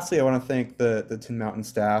 And then lastly, I want to thank the Tin Mountain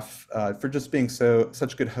staff for just being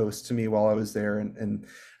such good hosts to me while I was there. And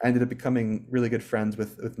I ended up becoming really good friends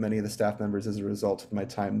with many of the staff members as a result of my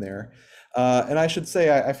time there. And I should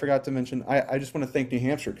say, I forgot to mention, I just want to thank New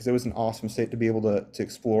Hampshire, because it was an awesome state to be able to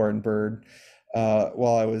explore and bird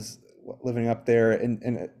while I was living up there.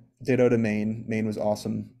 And ditto to Maine. Maine was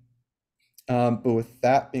awesome. But with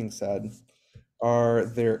that being said, are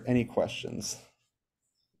there any questions?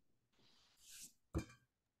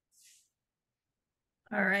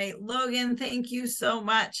 All right, Logan, thank you so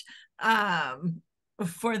much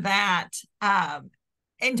for that.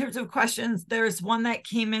 In terms of questions, there's one that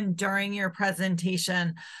came in during your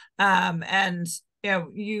presentation, and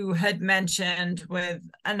you had mentioned with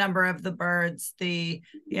a number of the birds,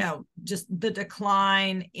 just the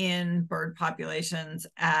decline in bird populations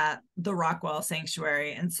at the Rockwell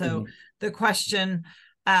Sanctuary. And so the question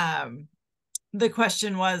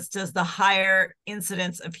was, does the higher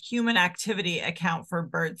incidence of human activity account for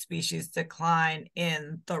bird species decline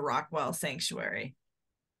in the Rockwell Sanctuary?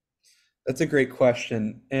 That's a great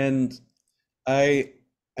question. And I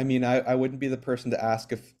mean, I wouldn't be the person to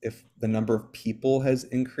ask if the number of people has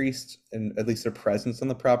increased, and at least their presence on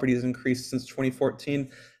the property has increased since 2014,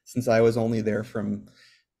 since I was only there from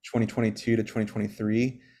 2022 to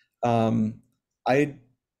 2023. I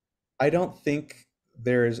don't think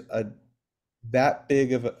there's that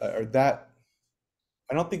big of I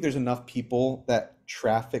don't think there's enough people that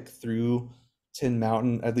traffic through Tin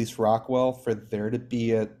Mountain, at least Rockwell, for there to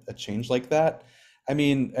be a change like that. I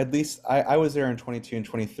mean, at least I was there in 22 and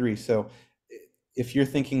 23. So if you're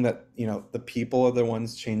thinking that, the people are the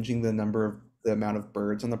ones changing the number of the amount of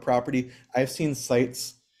birds on the property. I've seen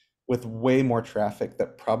sites with way more traffic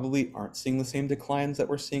that probably aren't seeing the same declines that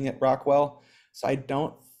we're seeing at Rockwell. So I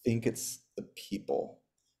don't think it's the people.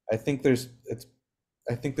 I think there's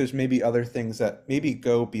maybe other things that maybe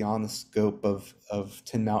go beyond the scope of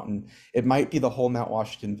Tin Mountain. It might be the whole Mount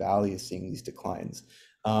Washington Valley is seeing these declines,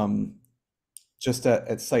 um, just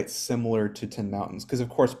at sites similar to Tin Mountains. Because of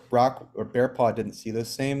course, Rock or Bear Paw didn't see those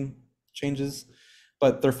same changes,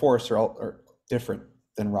 but their forests are different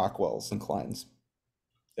than Rockwell's inclines.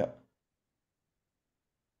 Yeah.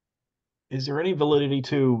 Is there any validity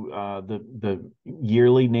to the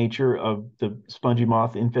yearly nature of the spongy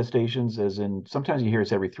moth infestations? As in, sometimes you hear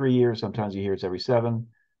it's every 3 years, sometimes you hear it's every 7.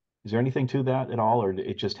 Is there anything to that at all, or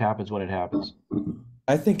it just happens when it happens?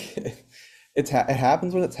 I think it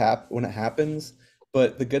happens when it happens,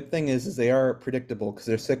 but the good thing is they are predictable because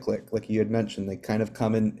they're cyclic, like you had mentioned. They kind of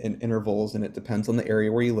come in intervals, and it depends on the area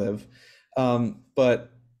where you live.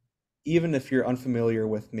 But even if you're unfamiliar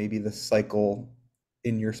with maybe the cycle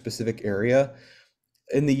in your specific area,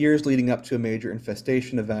 in the years leading up to a major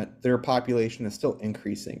infestation event, their population is still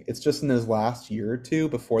increasing. It's just in those last year or two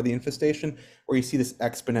before the infestation where you see this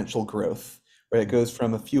exponential growth, where it goes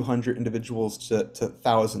from a few hundred individuals to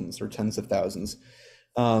thousands or tens of thousands,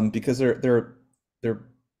 because they're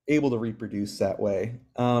able to reproduce that way.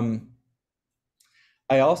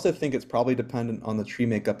 I also think it's probably dependent on the tree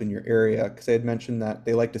makeup in your area, because I had mentioned that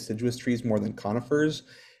they like deciduous trees more than conifers.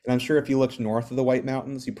 And I'm sure if you looked north of the White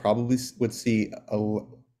Mountains, you probably would see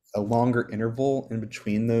a longer interval in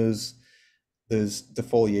between those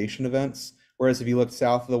defoliation events. Whereas if you look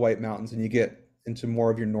south of the White Mountains and you get into more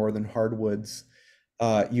of your northern hardwoods,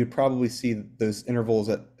 you'd probably see those intervals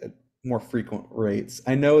at more frequent rates.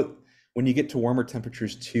 I know when you get to warmer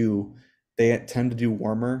temperatures too, they tend to do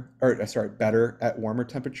better at warmer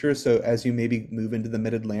temperatures. So as you maybe move into the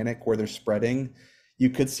mid-Atlantic where they're spreading, you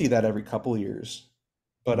could see that every couple years.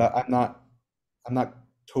 But I'm not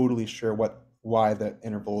totally sure why the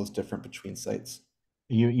interval is different between sites.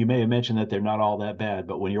 You may have mentioned that they're not all that bad,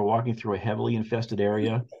 but when you're walking through a heavily infested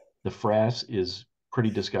area, the frass is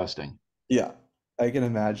pretty disgusting Yeah, I can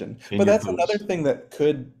imagine. in But your that's another boots. thing that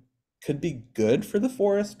could be good for the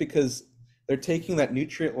forest because they're taking that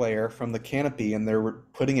nutrient layer from the canopy and they're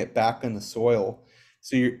putting it back in the soil.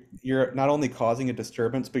 So you're not only causing a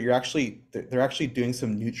disturbance, but they're actually doing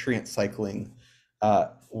some nutrient cycling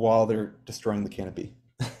while they're destroying the canopy.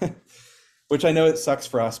 Which I know it sucks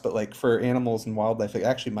for us, but like for animals and wildlife, it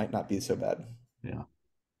actually might not be so bad. Yeah,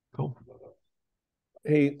 cool.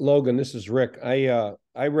 Hey, Logan, this is Rick.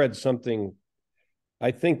 I read something,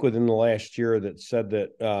 I think within the last year, that said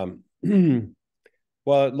that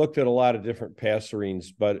well, it looked at a lot of different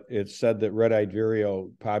passerines, but it said that red-eyed vireo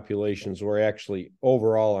populations were actually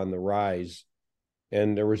overall on the rise,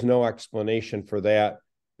 and there was no explanation for that.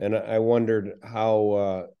 And I wondered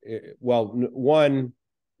how, well, one,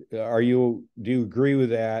 do you agree with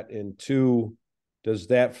that? And two, does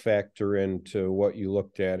that factor into what you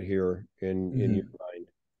looked at here in your mind?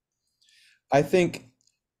 I think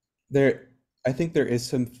there I think there is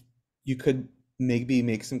some you could maybe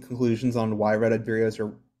make some conclusions on why red-eyed vireos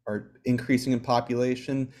are increasing in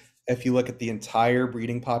population if you look at the entire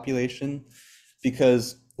breeding population,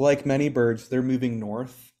 because like many birds, they're moving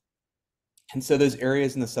north. And so those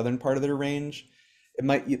areas in the southern part of their range, it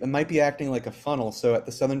might be acting like a funnel. So at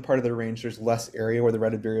the southern part of the range, there's less area where the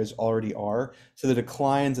red vireos already are. So the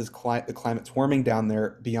declines as the climate's warming down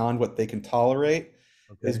there beyond what they can tolerate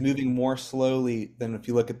is Okay. moving more slowly than if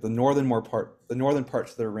you look at the northern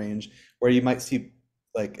parts of their range, where you might see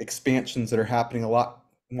like expansions that are happening a lot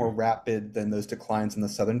more rapid than those declines in the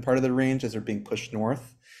southern part of the range as they're being pushed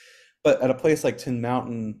north. But at a place like Tin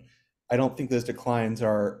Mountain, I don't think those declines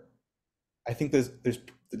are I think there's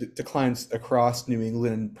declines across New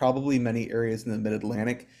England and probably many areas in the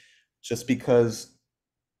Mid-Atlantic, just because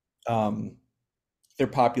um, their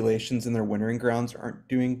populations and their wintering grounds aren't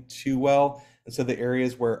doing too well. And so the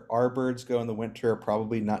areas where our birds go in the winter are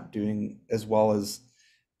probably not doing as well as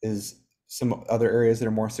some other areas that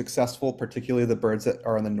are more successful, particularly the birds that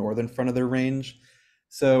are on the northern front of their range.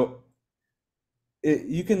 So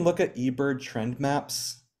you can look at eBird trend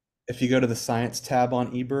maps if you go to the science tab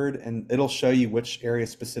on eBird, and it'll show you which areas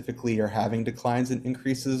specifically are having declines and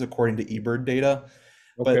increases according to eBird data.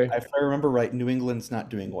 But Okay. if I remember right, New England's not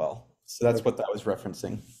doing well. So that's what that was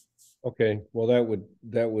referencing. Okay. Well,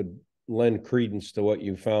 that would lend credence to what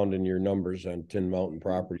you found in your numbers on Tin Mountain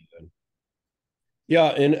property then. Yeah,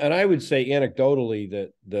 and I would say anecdotally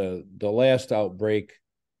that the last outbreak,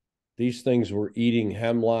 these things were eating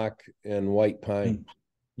hemlock and white pine. Mm.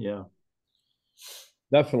 Yeah.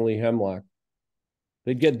 Definitely hemlock.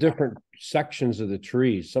 They'd get different sections of the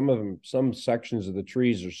trees. Some sections of the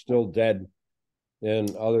trees are still dead,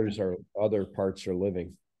 and other parts are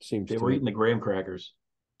living. Seems They to were me. eating the graham crackers.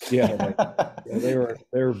 Yeah, they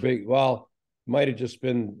were big. Well, might have just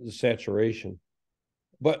been the saturation,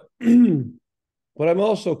 but but I'm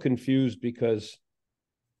also confused because,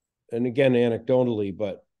 and again, anecdotally,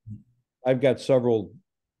 but I've got several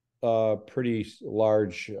pretty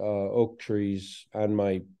large oak trees on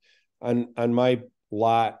my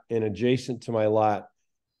lot and adjacent to my lot,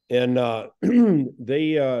 and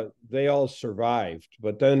they all survived.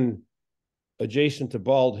 But then adjacent to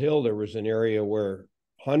Bald Hill, there was an area where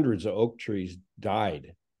hundreds of oak trees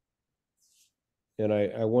died, and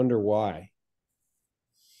I wonder why.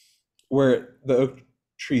 Where the oak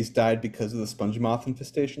trees died because of the spongy moth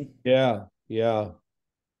infestation. Yeah. Yeah.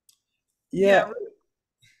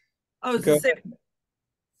 I was Go. saying,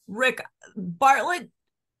 Rick, Bartlett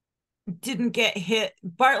didn't get hit.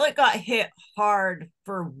 Bartlett got hit hard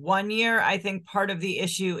for 1 year. I think part of the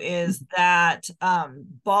issue is that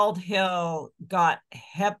Bald Hill got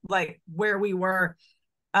like where we were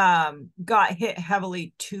got hit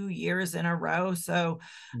heavily 2 years in a row. So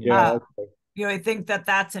Yeah. I think that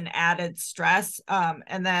that's an added stress.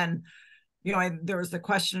 And then there was a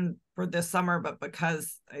question for this summer, but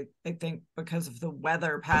because I think because of the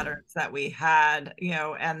weather patterns that we had,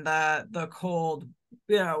 and the cold,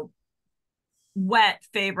 wet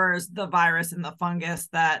favors the virus and the fungus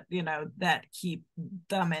that keep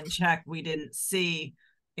them in check. We didn't see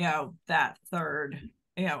that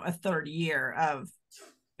a third year of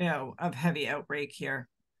heavy outbreak here.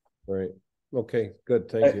 Right. Okay,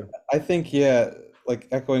 good. Thank you. I think, like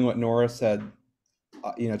echoing what Nora said,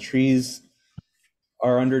 trees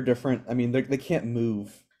are under different, I mean, they can't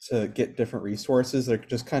move to get different resources. They're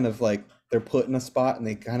just kind of like, they're put in a spot and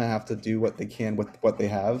they kind of have to do what they can with what they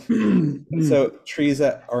have. And so trees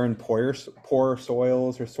that are in poorer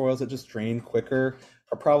soils or soils that just drain quicker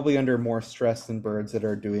are probably under more stress than birds that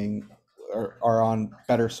are on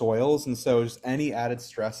better soils. And so just any added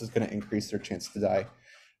stress is going to increase their chance to die.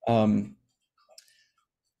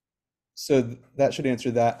 So that should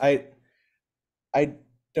answer that. I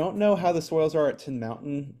don't know how the soils are at Tin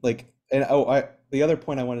Mountain. The other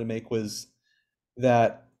point I wanted to make was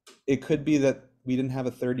that it could be that we didn't have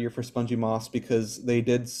a third year for spongy moss because they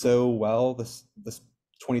did so well this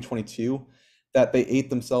 2022 that they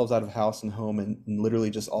ate themselves out of house and home and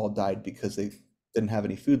literally just all died because they didn't have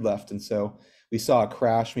any food left. And so we saw a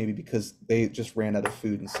crash maybe because they just ran out of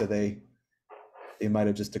food, and so they might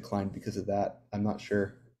have just declined because of that. I'm not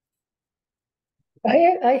sure.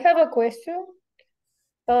 I have a question.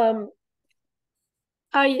 In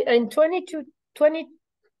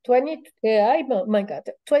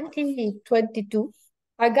 2022,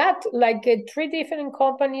 I got like 3 different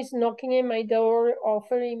companies knocking in my door,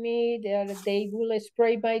 offering me that they will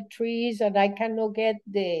spray my trees, and I cannot get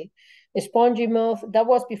the spongy moth. That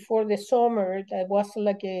was before the summer. That was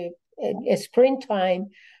like a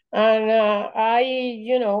springtime, and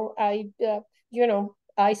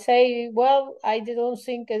I say, well, I don't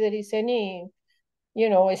think there is any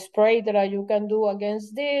a spray that you can do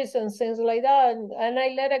against this and things like that, and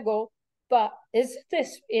I let it go. But is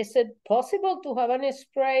it possible to have a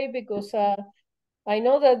spray? Because I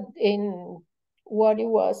know that in what it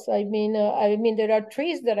was, I mean there are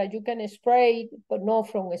trees that you can spray, but not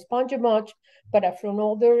from a spongy mulch, but from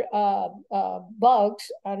other bugs,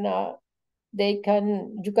 and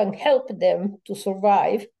you can help them to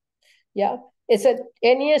survive. Yeah, is it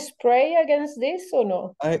any spray against this or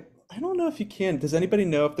no? I don't know if you can. Does anybody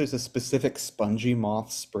know if there's a specific spongy moth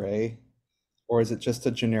spray, or is it just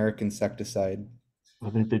a generic insecticide? I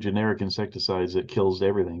think the generic insecticides that kills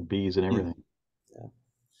everything, bees and everything. Yeah.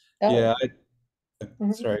 Oh. Yeah.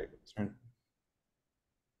 Mhm. Sorry.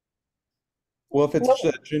 Well, if it's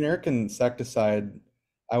a generic insecticide,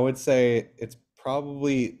 I would say it's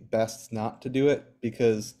probably best not to do it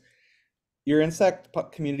because your insect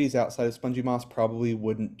communities outside of spongy moss probably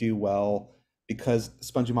wouldn't do well because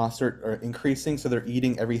spongy moths are increasing, so they're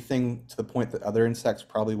eating everything to the point that other insects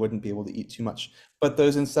probably wouldn't be able to eat too much. But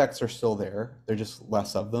those insects are still there. They're just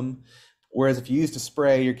less of them. Whereas if you use a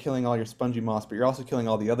spray, you're killing all your spongy moths, but you're also killing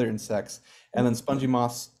all the other insects. And then spongy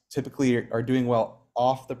moths typically are doing well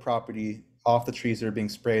off the property, off the trees that are being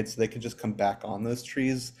sprayed, so they can just come back on those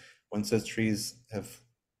trees once those trees have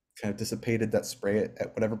kind of dissipated that spray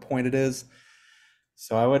at whatever point it is.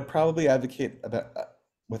 So I would probably advocate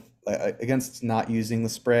against not using the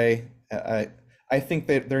spray. I think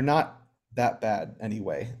they're not that bad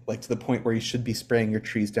anyway, like to the point where you should be spraying your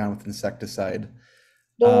trees down with insecticide.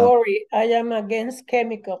 Don't worry, I am against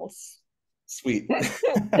chemicals. Sweet.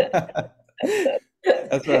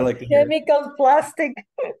 That's what I like to hear. Chemical, plastic,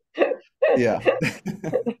 Yeah.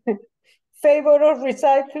 favor of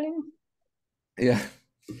recycling. Yeah.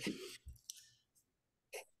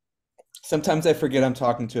 Sometimes I forget I'm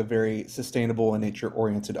talking to a very sustainable and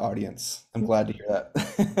nature-oriented audience. I'm glad to hear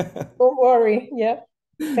that. Don't worry. Yeah.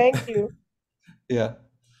 Thank you. Yeah.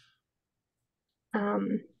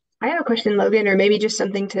 I have a question, Logan, or maybe just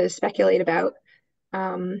something to speculate about.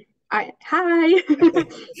 Hi.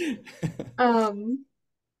 Um,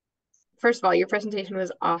 First of all, your presentation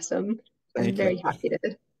was awesome. I'm Thank you. very happy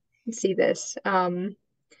to see this. And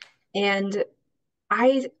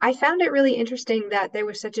I found it really interesting that there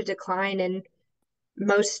was such a decline in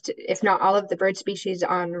most, if not all, of the bird species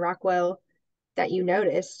on Rockwell that you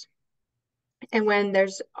noticed. And when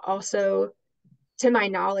there's also, to my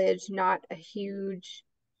knowledge, not a huge,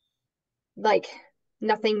 like,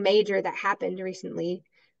 nothing major that happened recently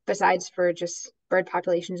besides for just bird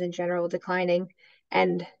populations in general declining.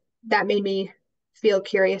 And that made me feel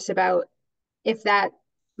curious about if that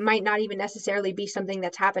might not even necessarily be something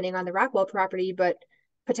that's happening on the Rockwell property, but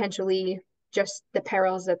potentially just the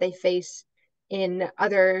perils that they face in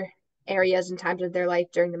other areas and times of their life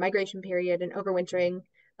during the migration period and overwintering,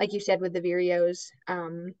 like you said, with the vireos.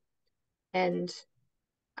 And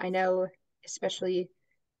I know, especially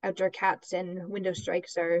outdoor cats and window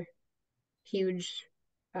strikes are huge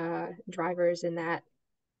drivers in that.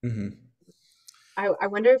 Hmm. I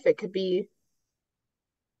wonder if it could be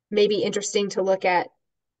maybe interesting to look at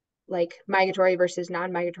like migratory versus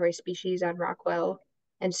non-migratory species on Rockwell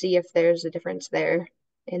and see if there's a difference there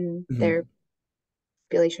in their Hmm.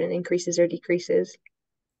 population increases or decreases.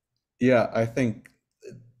 Yeah, I think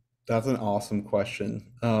that's an awesome question.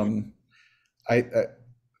 I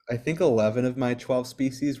I think 11 of my 12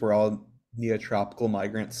 species were all neotropical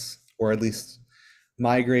migrants, or at least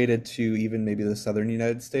migrated to even maybe the southern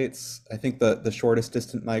United States. I think the shortest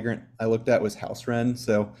distant migrant I looked at was house wren,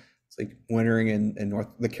 so it's like wintering in North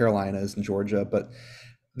the Carolinas and Georgia. But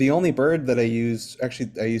the only bird that I used,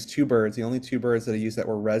 actually, I used two birds. The only two birds that I used that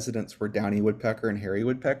were residents were downy woodpecker and hairy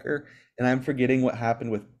woodpecker. And I'm forgetting what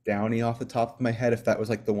happened with downy off the top of my head, if that was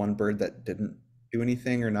like the one bird that didn't do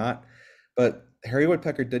anything or not. But hairy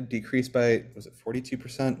woodpecker did decrease by, was it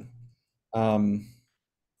 42%? Um,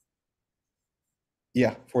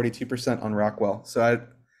 yeah, 42% on Rockwell. So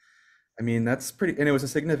I mean, that's pretty, and it was a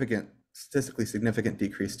significant, statistically significant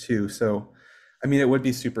decrease too. So, I mean, it would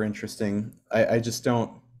be super interesting. I just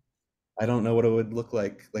I don't know what it would look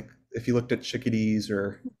like if you looked at chickadees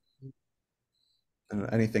or I don't know,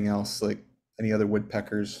 anything else, like any other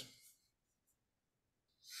woodpeckers.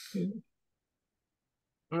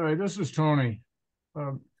 All right, this is Tony.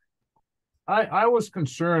 Um, I was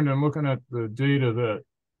concerned in looking at the data that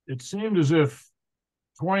it seemed as if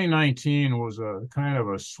 2019 was a kind of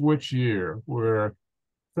a switch year where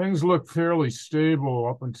things looked fairly stable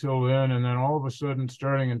up until then, and then all of a sudden,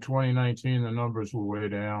 starting in 2019, the numbers were way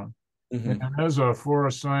down. And Hmm. as a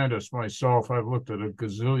forest scientist myself, I've looked at a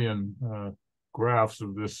gazillion graphs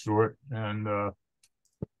of this sort, and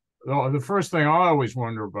the first thing I always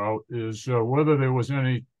wonder about is whether there was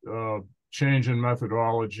any change in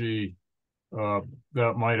methodology uh,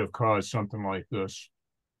 that might have caused something like this.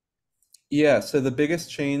 Yeah, so the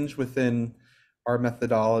biggest change within our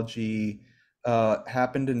methodology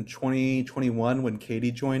happened in 2021 when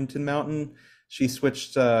Katie joined Tin Mountain. She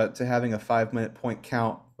switched to having a 5-minute point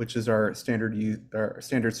count, which is our standard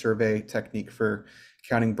survey technique for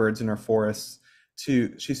counting birds in our forests.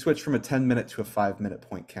 She switched from a 10-minute to a 5-minute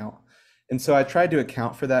point count. And so I tried to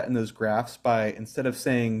account for that in those graphs by, instead of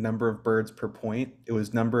saying number of birds per point, it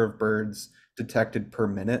was number of birds detected per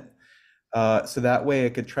minute. So that way I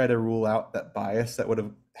could try to rule out that bias that would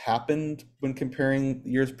have happened when comparing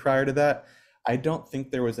years prior to that. I don't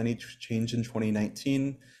think there was any change in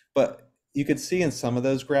 2019, but you could see in some of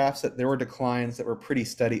those graphs that there were declines that were pretty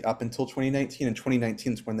steady up until 2019, and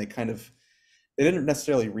 2019 is when they didn't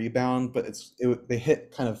necessarily rebound, but they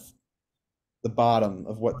hit kind of the bottom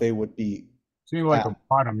of what they would be Seemed like a at.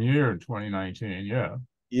 bottom year in 2019. Yeah.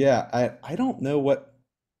 Yeah, I don't know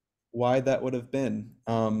why that would have been.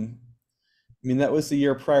 I mean, that was the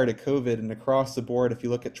year prior to COVID, and across the board, if you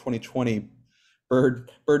look at 2020, bird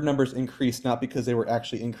numbers increased not because they were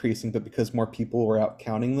actually increasing, but because more people were out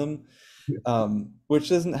counting them, which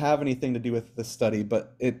doesn't have anything to do with the study,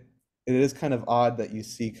 but it is kind of odd that you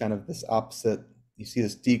see kind of this opposite. You see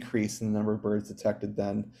this decrease in the number of birds detected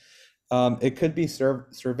then. It could be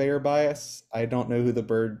surveyor bias. I don't know who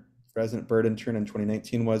the resident bird intern in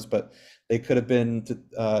 2019 was, but they could have been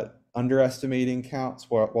underestimating counts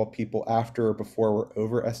while people after or before were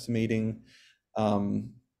overestimating.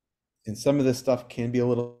 and some of this stuff can be a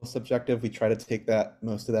little subjective. We try to take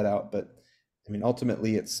most of that out, but I mean,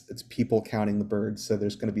 ultimately it's people counting the birds. So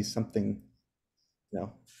there's going to be something,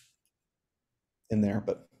 in there,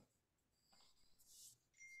 but.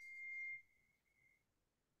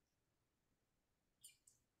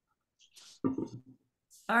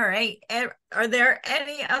 All right. Are there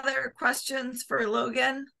any other questions for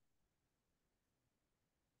Logan?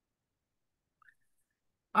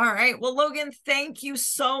 All right. Well, Logan, thank you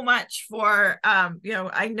so much for,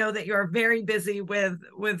 I know that you're very busy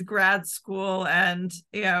with grad school and,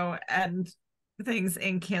 and things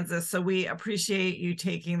in Kansas. So we appreciate you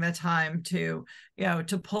taking the time to,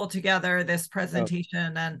 to pull together this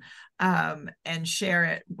presentation and share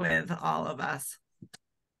it with all of us.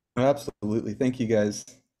 Absolutely. Thank you, guys.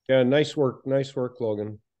 Yeah, nice work. Nice work,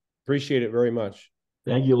 Logan. Appreciate it very much.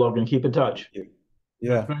 Thank you, Logan. Keep in touch.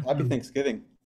 Yeah. Thank Happy you. Thanksgiving.